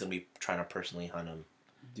that he's gonna be trying to personally hunt him.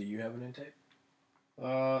 do you have an intake?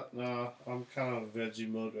 No, I'm kind of veggie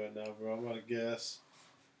mode right now, bro. I'm gonna guess.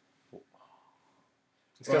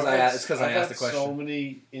 It's because I asked the question. So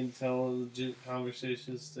many intelligent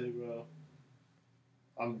conversations today, bro.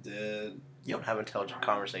 I'm dead. You don't have intelligent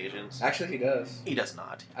conversations. Actually, he does. He does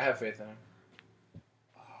not. I have faith in him.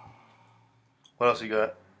 What else you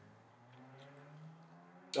got?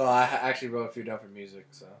 Oh, I actually wrote a few down for music,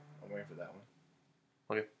 so I'm waiting for that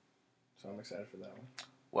one. Okay. So I'm excited for that one.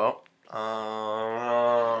 Well,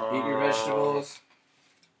 Eat your vegetables.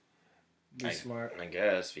 Be smart. I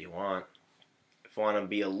guess if you want. If you want to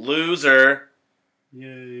be a loser.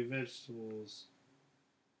 Yay, vegetables.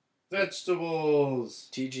 Vegetables!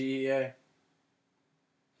 TGEA.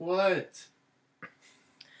 What?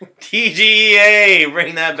 TGA!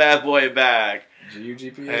 Bring that bad boy back.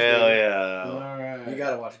 GUGP. Hell yeah. Alright. You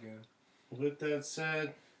gotta watch Goon. With that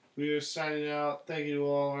said, We are signing out. Thank you to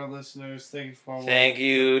all our listeners. Thank you for Thank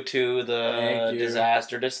you to the Thank you.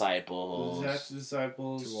 Disaster Disciples. Disaster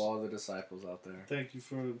Disciples. To all the disciples out there. Thank you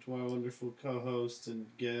to our wonderful co-host and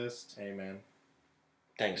guest. Amen.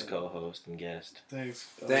 Thanks, co-host and guest. Thanks.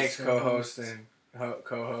 Thanks, co-host and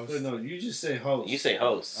co-host. Wait, no, you just say host. You say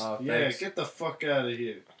host. Oh, Yeah, thanks. get the fuck out of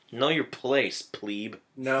here. Know your place, plebe.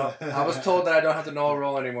 No, I was told that I don't have to know a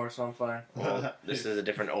role anymore, so I'm fine. Well, this is a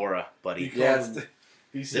different aura, buddy. Yeah, it's the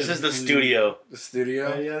This is the studio.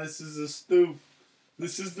 studio. Yeah, this is the stoop.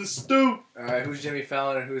 This is the stoop. Alright, who's Jimmy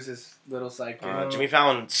Fallon and who's his little sidekick? Jimmy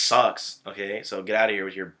Fallon sucks. Okay, so get out of here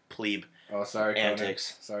with your plebe Oh, sorry, Conan.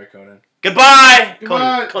 antics. Sorry, Conan. Goodbye.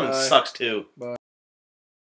 Goodbye. Conan Bye. sucks too.